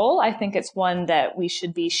ambitious goal, I think it's one that we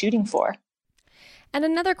should be shooting for. And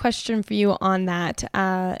another question for you on that.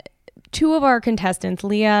 Two of our contestants,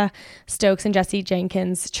 Leah Stokes and Jesse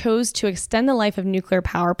Jenkins, chose to extend the life of nuclear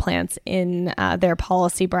power plants in their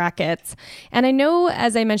policy brackets. And I know,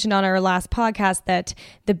 as I mentioned on our last podcast, that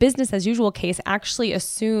the business as usual case actually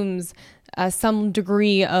assumes some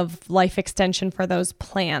degree of life extension for those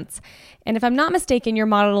plants. And if I'm not mistaken, your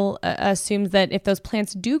model assumes that if those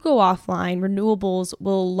plants do go offline, renewables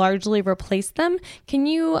will largely replace them. Can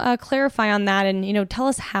you clarify on that and tell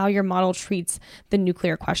us how your model treats the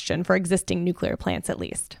nuclear question for existing nuclear plants at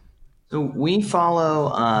least? So we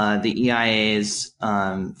follow the EIA's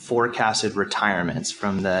forecasted retirements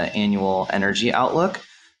from the annual energy outlook,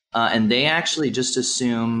 and they actually just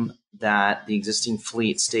assume that the existing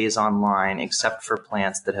fleet stays online except for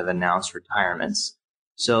plants that have announced retirements.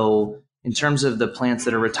 So in terms of the plants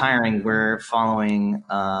that are retiring, we're following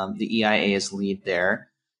the EIA's lead there.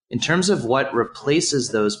 In terms of what replaces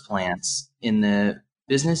those plants in the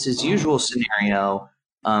business as usual scenario,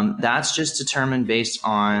 that's just determined based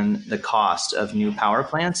on the cost of new power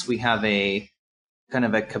plants. We have a kind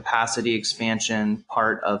of a capacity expansion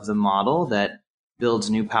part of the model that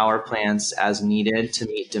builds new power plants as needed to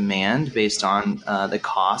meet demand based on the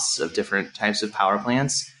costs of different types of power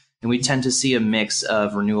plants. And we tend to see a mix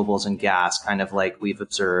of renewables and gas, kind of like we've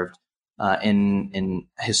observed in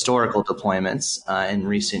historical deployments in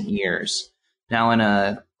recent years. Now, in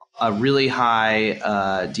a really high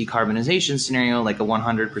decarbonization scenario, like a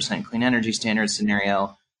 100% clean energy standard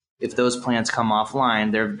scenario, if those plants come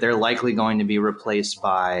offline, they're likely going to be replaced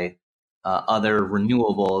by other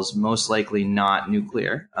renewables, most likely not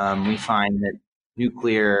nuclear. We find that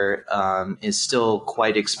nuclear is still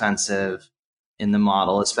quite expensive in the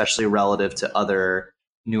model, especially relative to other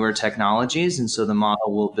newer technologies. And so the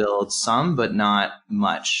model will build some, but not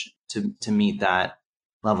much to meet that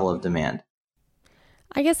level of demand.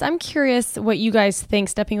 I guess I'm curious what you guys think,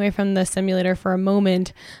 stepping away from the simulator for a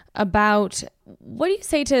moment, about what do you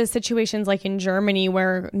say to situations like in Germany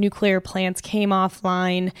where nuclear plants came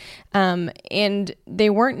offline and they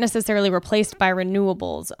weren't necessarily replaced by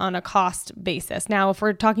renewables on a cost basis? Now, if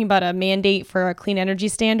we're talking about a mandate for a clean energy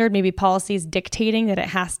standard, maybe policies dictating that it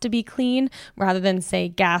has to be clean rather than, say,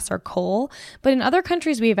 gas or coal. But in other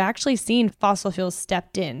countries, we've actually seen fossil fuels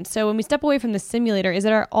stepped in. So when we step away from the simulator, is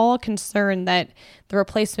it at all concern that the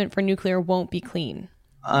replacement for nuclear won't be clean?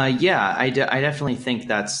 Yeah, I definitely think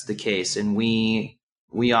that's the case. And we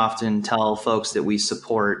often tell folks that we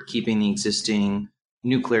support keeping the existing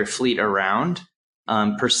nuclear fleet around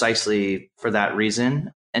precisely for that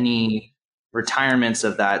reason. Any retirements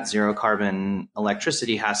of that zero carbon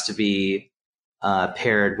electricity has to be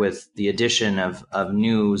paired with the addition of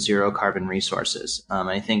new zero carbon resources.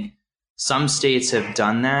 I think some states have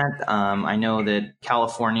done that. I know that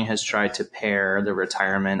California has tried to pair the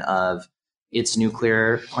retirement of its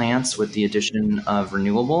nuclear plants with the addition of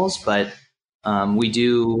renewables, but we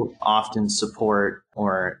do often support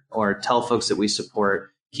or tell folks that we support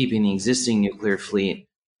keeping the existing nuclear fleet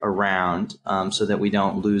around so that we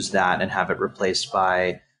don't lose that and have it replaced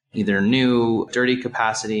by either new dirty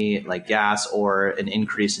capacity like gas or an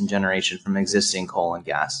increase in generation from existing coal and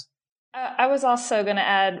gas. I was also going to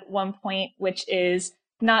add one point, which is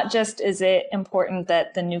not just is it important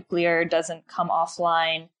that the nuclear doesn't come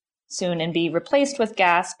offline soon and be replaced with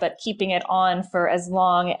gas, but keeping it on for as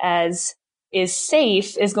long as is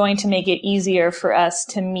safe is going to make it easier for us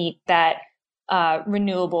to meet that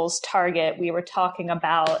renewables target. We were talking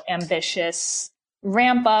about ambitious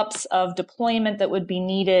ramp ups of deployment that would be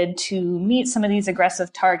needed to meet some of these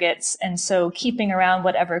aggressive targets. And so keeping around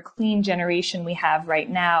whatever clean generation we have right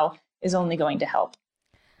now is only going to help.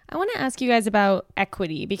 I want to ask you guys about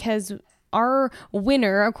equity, because our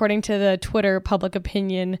winner, according to the Twitter public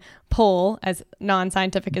opinion poll, as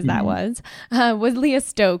non-scientific as that was Leah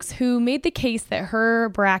Stokes, who made the case that her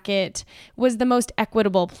bracket was the most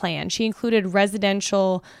equitable plan. She included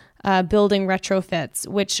residential building retrofits,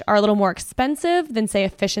 which are a little more expensive than, say,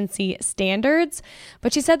 efficiency standards.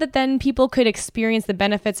 But she said that then people could experience the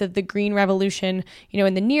benefits of the green revolution,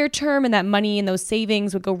 in the near term, and that money and those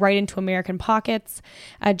savings would go right into American pockets.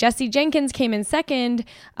 Jesse Jenkins came in second,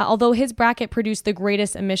 although his bracket produced the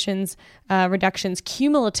greatest emissions reductions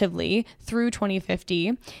cumulatively through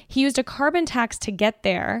 2050. He used a carbon tax to get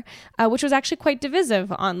there, which was actually quite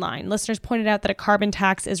divisive online. Listeners pointed out that a carbon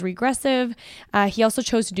tax is regressive. He also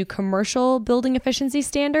chose to do commercial building efficiency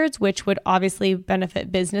standards, which would obviously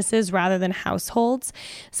benefit businesses rather than households.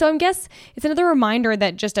 So I guess it's another reminder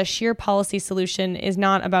that just a sheer policy solution is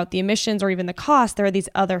not about the emissions or even the cost. There are these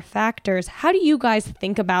other factors. How do you guys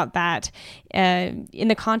think about that in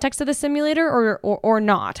the context of the simulator, or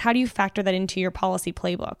not? How do you factor that into your policy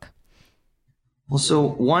playbook? Well, so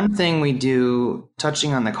one thing we do,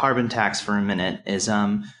 touching on the carbon tax for a minute, is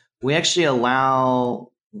we actually allow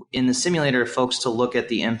in the simulator folks to look at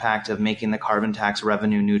the impact of making the carbon tax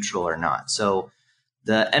revenue neutral or not. So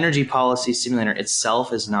the energy policy simulator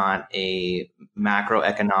itself is not a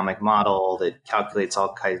macroeconomic model that calculates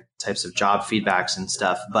all types of job feedbacks and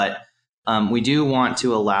stuff, but we do want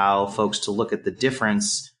to allow folks to look at the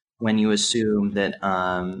difference when you assume that,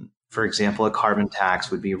 for example, a carbon tax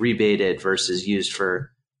would be rebated versus used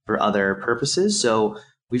for other purposes. So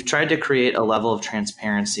we've tried to create a level of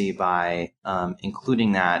transparency by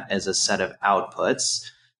including that as a set of outputs.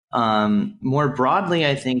 More broadly,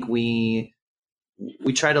 I think we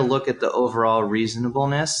try to look at the overall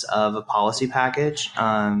reasonableness of a policy package.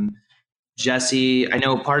 Jesse, I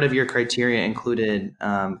know part of your criteria included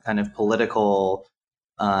kind of political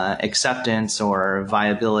acceptance or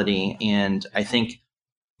viability, and I think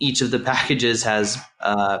each of the packages has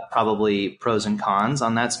probably pros and cons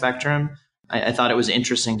on that spectrum. I thought it was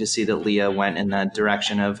interesting to see that Leah went in that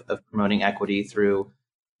direction of promoting equity through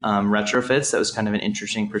retrofits. That was kind of an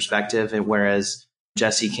interesting perspective, whereas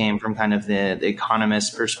Jesse came from kind of the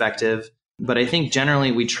economist perspective. But I think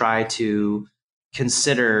generally we try to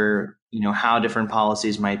consider, how different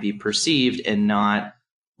policies might be perceived and not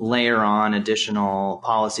layer on additional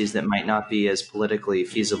policies that might not be as politically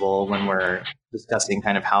feasible when we're discussing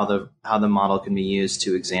kind of how the model can be used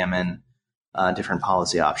to examine different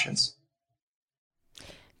policy options.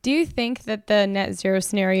 Do you think that the net zero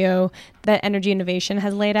scenario that Energy Innovation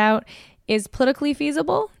has laid out is politically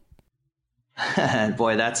feasible?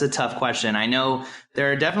 Boy, that's a tough question. I know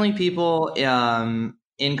there are definitely people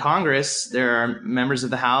in Congress, there are members of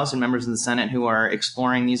the House and members of the Senate who are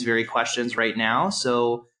exploring these very questions right now.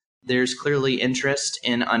 So there's clearly interest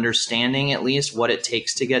in understanding at least what it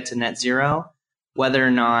takes to get to net zero, whether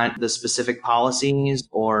or not the specific policies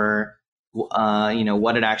or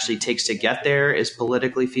what it actually takes to get there is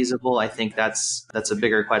politically feasible. I think that's a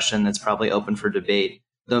bigger question that's probably open for debate.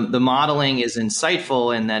 The modeling is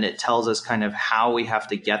insightful in that it tells us kind of how we have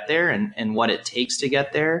to get there and what it takes to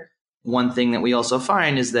get there. One thing that we also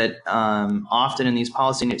find is that often in these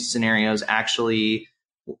policy scenarios, actually,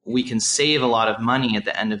 we can save a lot of money at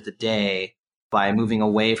the end of the day by moving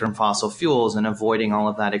away from fossil fuels and avoiding all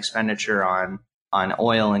of that expenditure on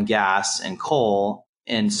oil and gas and coal.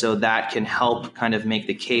 And so that can help kind of make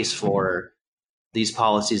the case for these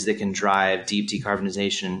policies that can drive deep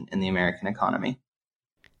decarbonization in the American economy.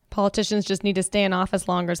 Politicians just need to stay in office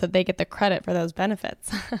longer so that they get the credit for those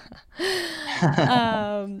benefits.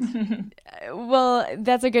 Well,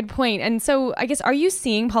 that's a good point. And so I guess, are you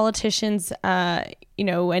seeing politicians,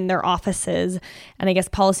 in their offices, and I guess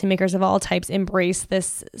policymakers of all types embrace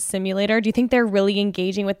this simulator? Do you think they're really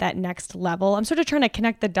engaging with that next level? I'm sort of trying to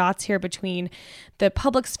connect the dots here between the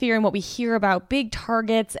public sphere and what we hear about big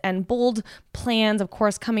targets and bold plans, of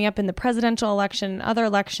course, coming up in the presidential election and other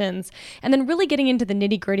elections, and then really getting into the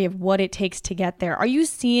nitty-gritty of what it takes to get there. Are you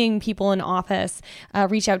seeing people in office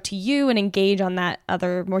reach out to you and engage on that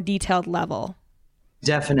other more detailed level?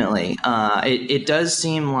 Definitely. It does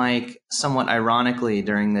seem like, somewhat ironically,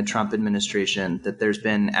 during the Trump administration, that there's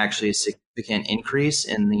been actually a significant increase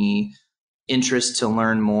in the interest to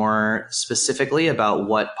learn more specifically about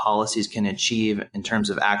what policies can achieve in terms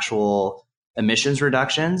of actual emissions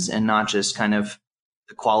reductions and not just kind of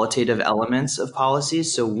the qualitative elements of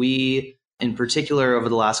policies. So we, in particular, over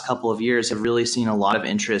the last couple of years, have really seen a lot of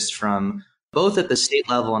interest from both at the state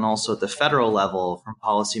level and also at the federal level from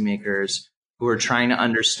policymakers who are trying to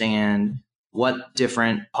understand what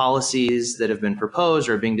different policies that have been proposed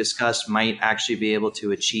or being discussed might actually be able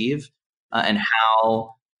to achieve and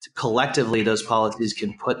how collectively those policies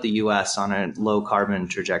can put the U.S. on a low carbon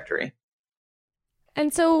trajectory.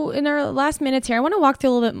 And so in our last minutes here, I want to walk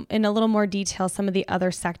through in a little more detail some of the other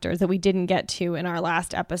sectors that we didn't get to in our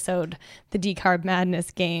last episode, the Decarb Madness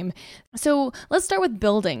game. So let's start with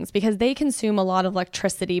buildings because they consume a lot of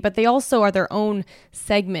electricity, but they also are their own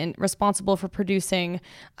segment responsible for producing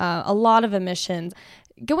a lot of emissions.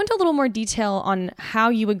 Go into a little more detail on how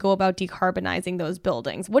you would go about decarbonizing those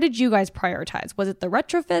buildings. What did you guys prioritize? Was it the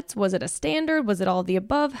retrofits? Was it a standard? Was it all of the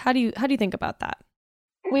above? How do you think about that?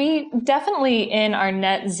 We definitely, in our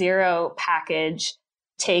net zero package,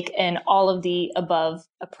 take an all of the above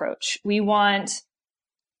approach. We want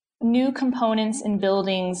new components in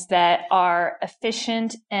buildings that are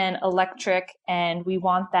efficient and electric, and we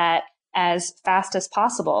want that as fast as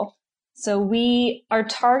possible. So we are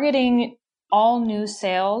targeting all new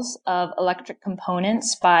sales of electric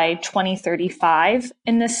components by 2035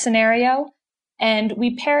 in this scenario. And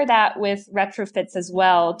we pair that with retrofits as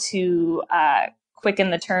well to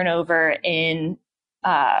quicken the turnover in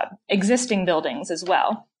existing buildings as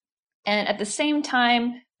well. And at the same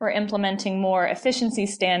time, we're implementing more efficiency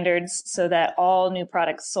standards so that all new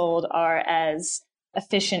products sold are as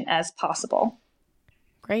efficient as possible.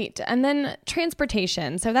 Great. And then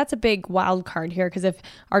transportation. So that's a big wild card here because if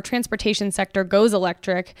our transportation sector goes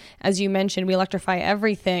electric, as you mentioned, we electrify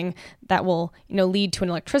everything that will, lead to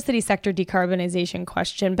an electricity sector decarbonization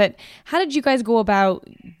question. But how did you guys go about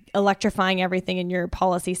electrifying everything in your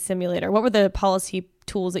policy simulator? What were the policy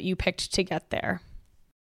tools that you picked to get there?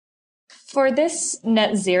 For this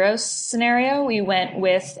net zero scenario, we went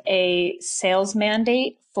with a sales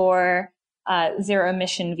mandate for zero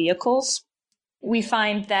emission vehicles. We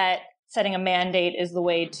find that setting a mandate is the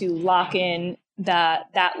way to lock in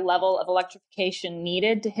that level of electrification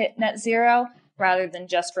needed to hit net zero, rather than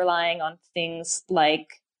just relying on things like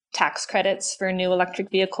tax credits for new electric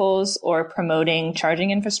vehicles or promoting charging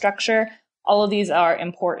infrastructure. All of these are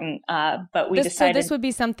important, but we decided... So this would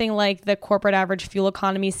be something like the corporate average fuel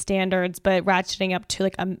economy standards, but ratcheting up to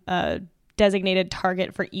like a designated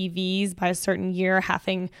target for EVs by a certain year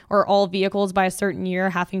or all vehicles by a certain year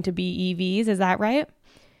having to be EVs. Is that right?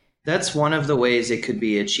 That's one of the ways it could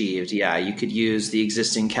be achieved. Yeah, you could use the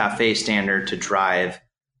existing CAFE standard to drive,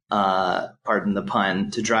 pardon the pun,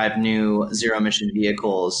 to drive new zero emission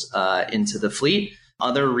vehicles into the fleet.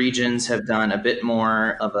 Other regions have done a bit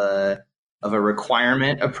more of a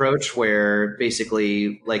requirement approach where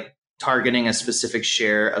basically like targeting a specific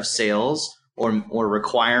share of sales or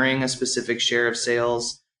requiring a specific share of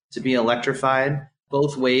sales to be electrified.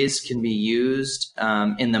 Both ways can be used.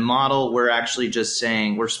 In the model, we're actually just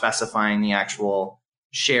saying we're specifying the actual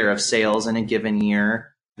share of sales in a given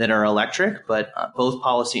year that are electric, but both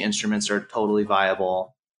policy instruments are totally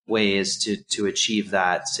viable ways to achieve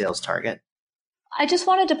that sales target. I just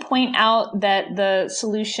wanted to point out that the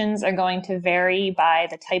solutions are going to vary by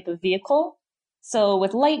the type of vehicle. So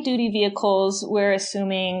with light duty vehicles, we're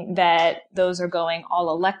assuming that those are going all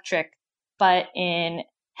electric, but in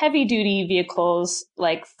heavy duty vehicles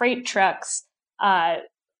like freight trucks,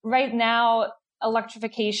 right now,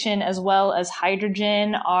 electrification as well as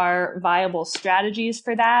hydrogen are viable strategies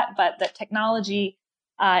for that, but the technology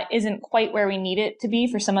isn't quite where we need it to be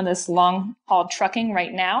for some of this long haul trucking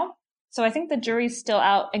right now. So I think the jury's still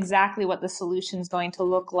out exactly what the solution is going to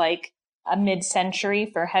look like mid-century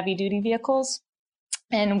for heavy duty vehicles.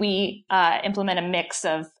 And we implement a mix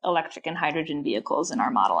of electric and hydrogen vehicles in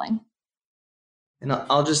our modeling. And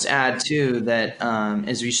I'll just add, too, that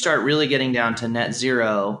as we start really getting down to net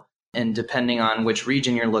zero, and depending on which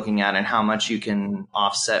region you're looking at and how much you can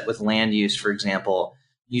offset with land use, for example,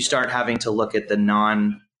 you start having to look at the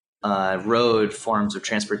non-road forms of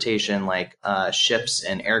transportation like ships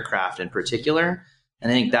and aircraft in particular.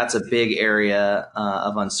 And I think that's a big area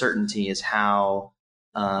of uncertainty is how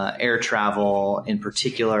air travel in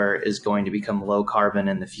particular is going to become low carbon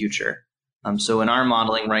in the future. So in our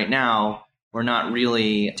modeling right now, we're not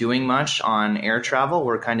really doing much on air travel.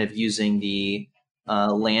 We're kind of using the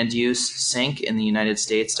land use sink in the United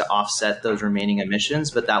States to offset those remaining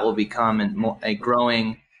emissions, but that will become a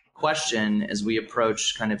growing question as we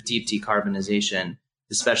approach kind of deep decarbonization,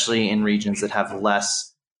 especially in regions that have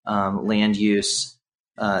less land use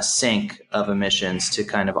sink of emissions to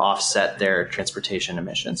kind of offset their transportation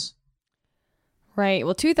emissions. Right.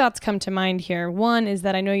 Well, two thoughts come to mind here. One is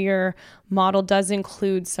that I know your model does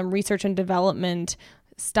include some research and development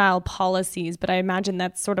style policies, but I imagine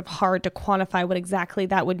that's sort of hard to quantify what exactly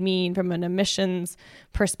that would mean from an emissions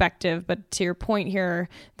perspective. But to your point here,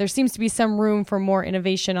 there seems to be some room for more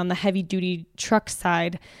innovation on the heavy duty truck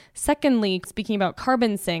side. Secondly, speaking about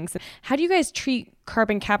carbon sinks, how do you guys treat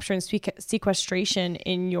carbon capture and sequestration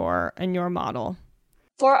in your model?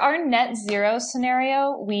 For our net zero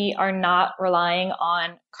scenario, we are not relying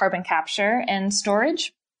on carbon capture and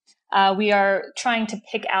storage. We are trying to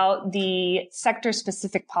pick out the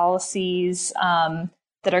sector-specific policies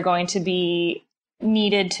that are going to be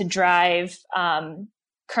needed to drive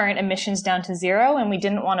current emissions down to zero. And we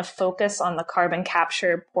didn't want to focus on the carbon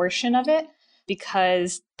capture portion of it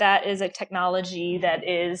because that is a technology that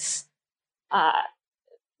is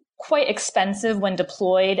quite expensive when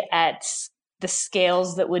deployed at the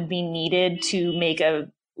scales that would be needed to make a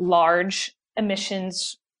large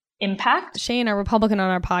emissions impact. Shane, a Republican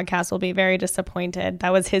on our podcast, will be very disappointed.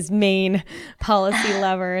 That was his main policy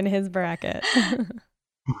lever in his bracket.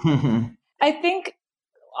 I think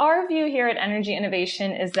our view here at Energy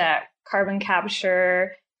Innovation is that carbon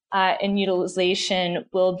capture and utilization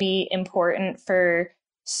will be important for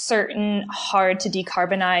certain hard to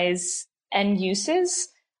decarbonize end uses.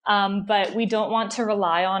 But we don't want to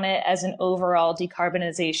rely on it as an overall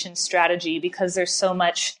decarbonization strategy because there's so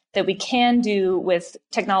much that we can do with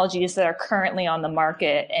technologies that are currently on the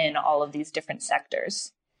market in all of these different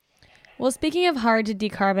sectors. Well, speaking of hard to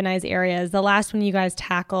decarbonize areas, the last one you guys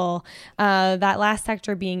tackle, that last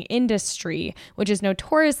sector being industry, which is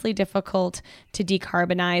notoriously difficult to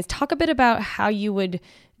decarbonize. Talk a bit about how you would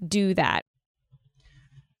do that.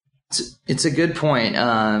 It's a good point.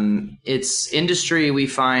 It's industry we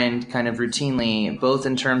find kind of routinely, both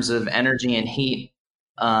in terms of energy and heat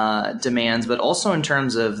demands, but also in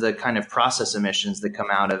terms of the kind of process emissions that come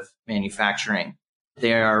out of manufacturing.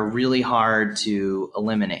 They are really hard to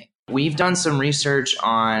eliminate. We've done some research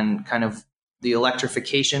on kind of the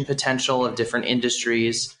electrification potential of different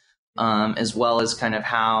industries, as well as kind of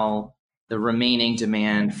how the remaining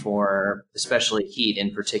demand for especially heat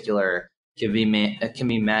in particular can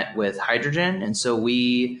be met with hydrogen. And so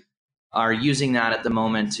we are using that at the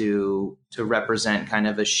moment to represent kind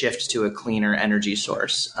of a shift to a cleaner energy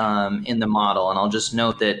source in the model. And I'll just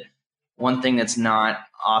note that one thing that's not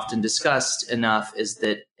often discussed enough is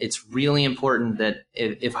that it's really important that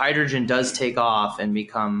if hydrogen does take off and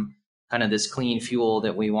become kind of this clean fuel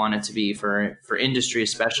that we want it to be for industry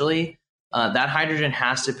especially, that hydrogen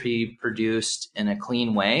has to be produced in a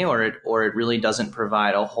clean way or it really doesn't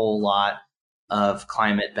provide a whole lot of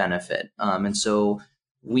climate benefit. And so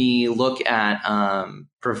we look at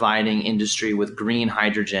providing industry with green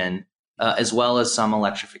hydrogen as well as some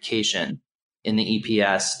electrification in the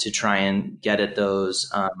EPS to try and get at those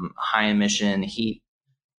high emission heat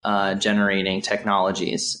generating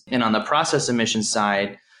technologies. And on the process emissions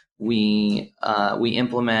side, we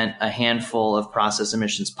implement a handful of process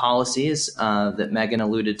emissions policies that Megan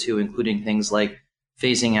alluded to, including things like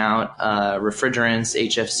phasing out refrigerants,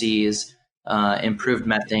 HFCs, improved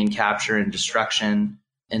methane capture and destruction,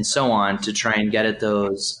 and so on to try and get at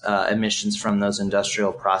those emissions from those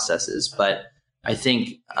industrial processes. But I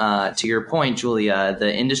think to your point, Julia,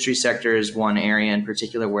 the industry sector is one area in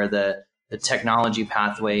particular where the technology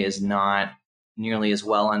pathway is not nearly as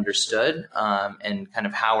well understood, and kind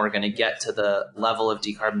of how we're going to get to the level of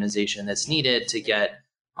decarbonization that's needed to get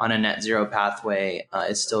on a net zero pathway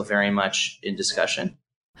is still very much in discussion.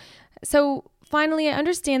 So finally, I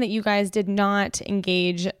understand that you guys did not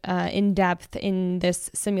engage in depth in this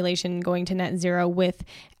simulation going to net zero with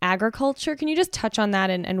agriculture. Can you just touch on that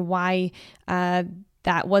and why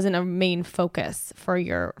that wasn't a main focus for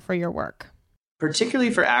your work?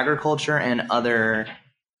 Particularly for agriculture and other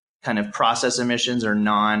kind of process emissions or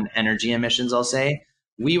non-energy emissions, I'll say,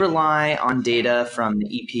 we rely on data from the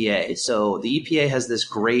EPA. So the EPA has this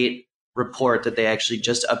great report that they actually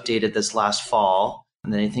just updated this last fall.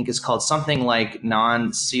 And I think it's called something like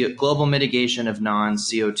Global Mitigation of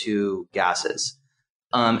Non-CO2 Gases.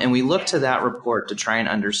 And we look to that report to try and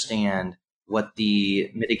understand what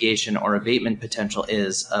the mitigation or abatement potential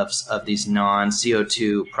is of these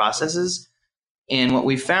non-CO2 processes. And what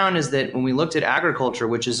we found is that when we looked at agriculture,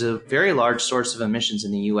 which is a very large source of emissions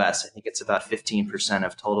in the US, I think it's about 15%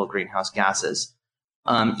 of total greenhouse gases.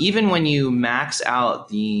 Even when you max out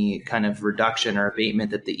the kind of reduction or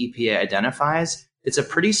abatement that the EPA identifies, it's a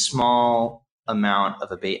pretty small amount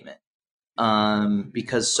of abatement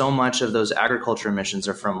because so much of those agriculture emissions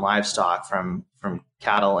are from livestock, from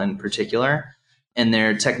cattle in particular. And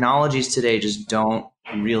their technologies today just don't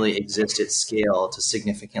really exist at scale to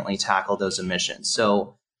significantly tackle those emissions.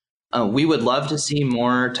 So we would love to see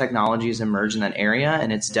more technologies emerge in that area,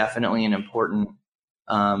 and it's definitely an important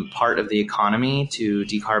part of the economy to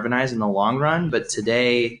decarbonize in the long run. But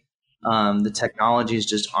today, the technologies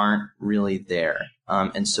just aren't really there.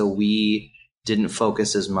 And so we didn't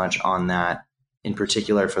focus as much on that, in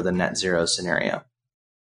particular for the net zero scenario.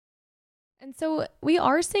 And so we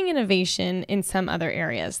are seeing innovation in some other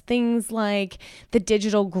areas, things like the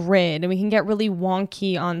digital grid, and we can get really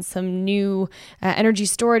wonky on some new energy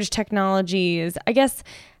storage technologies. I guess,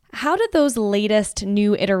 how do those latest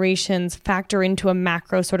new iterations factor into a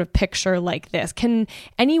macro sort of picture like this? Can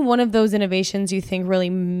any one of those innovations you think really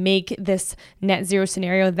make this net zero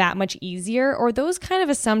scenario that much easier? Or are those kind of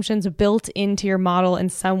assumptions built into your model in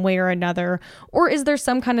some way or another? Or is there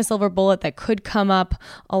some kind of silver bullet that could come up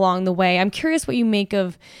along the way? I'm curious what you make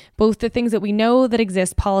of both the things that we know that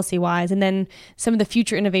exist policy-wise and then some of the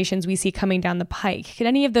future innovations we see coming down the pike. Could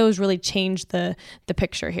any of those really change the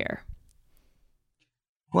picture here?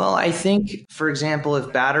 Well, I think, for example,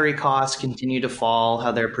 if battery costs continue to fall,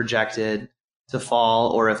 how they're projected to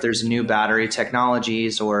fall, or if there's new battery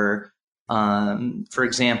technologies, or, for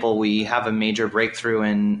example, we have a major breakthrough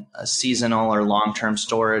in seasonal or long-term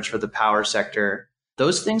storage for the power sector,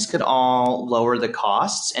 those things could all lower the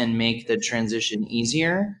costs and make the transition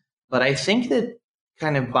easier. But I think that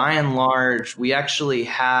kind of by and large, we actually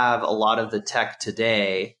have a lot of the tech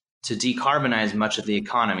today to decarbonize much of the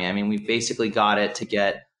economy. I mean, we've basically got it to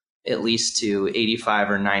get at least to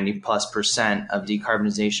 85 or 90+% of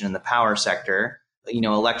decarbonization in the power sector. You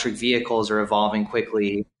know, electric vehicles are evolving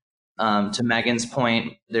quickly. To Megan's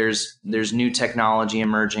point, there's new technology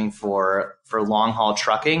emerging for long haul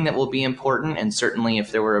trucking that will be important. And certainly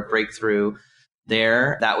if there were a breakthrough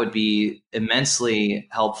there, that would be immensely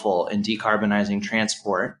helpful in decarbonizing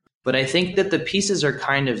transport. But I think that the pieces are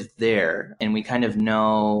kind of there and we kind of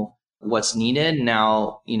know what's needed.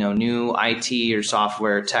 Now, you know, new IT or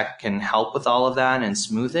software tech can help with all of that and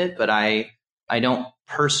smooth it. But I don't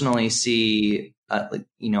personally see,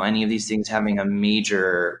 any of these things having a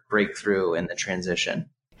major breakthrough in the transition.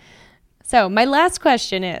 So my last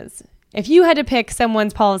question is, if you had to pick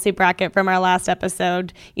someone's policy bracket from our last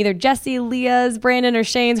episode, either Jesse, Leah's, Brandon, or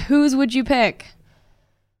Shane's, whose would you pick?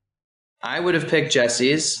 I would have picked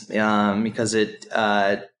Jesse's because it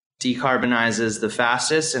decarbonizes the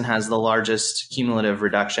fastest and has the largest cumulative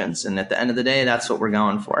reductions. And at the end of the day, that's what we're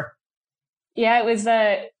going for. Yeah, it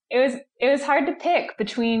was hard to pick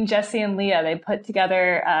between Jesse and Leah. They put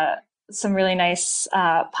together some really nice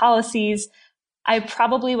policies. I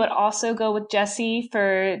probably would also go with Jesse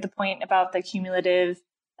for the point about the cumulative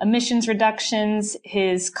emissions reductions.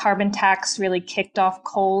 His carbon tax really kicked off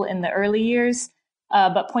coal in the early years,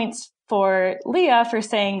 but points for Leah for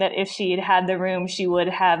saying that if she had had the room, she would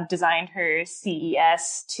have designed her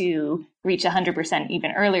CES to reach 100%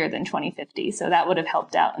 even earlier than 2050. So that would have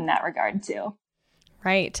helped out in that regard too.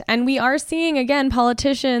 Right. And we are seeing, again,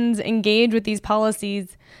 politicians engage with these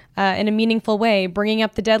policies in a meaningful way, bringing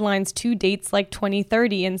up the deadlines to dates like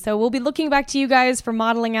 2030. And so we'll be looking back to you guys for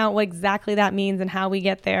modeling out what exactly that means and how we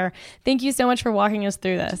get there. Thank you so much for walking us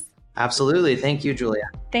through this. Absolutely. Thank you, Julia.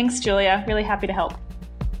 Thanks, Julia. Really happy to help.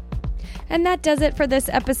 And that does it for this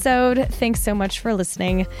episode. Thanks so much for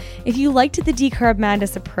listening. If you liked the Decarb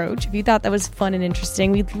Madness approach, if you thought that was fun and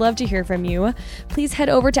interesting, we'd love to hear from you. Please head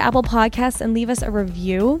over to Apple Podcasts and leave us a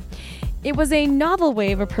review. It was a novel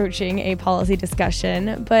way of approaching a policy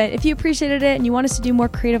discussion, but if you appreciated it and you want us to do more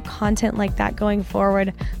creative content like that going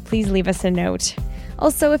forward, please leave us a note.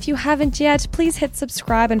 Also, if you haven't yet, please hit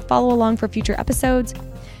subscribe and follow along for future episodes.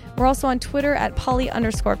 We're also on Twitter at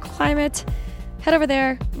 @poly_climate. Head over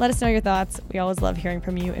there, let us know your thoughts. We always love hearing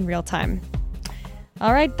from you in real time.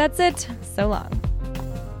 All right, that's it. So long.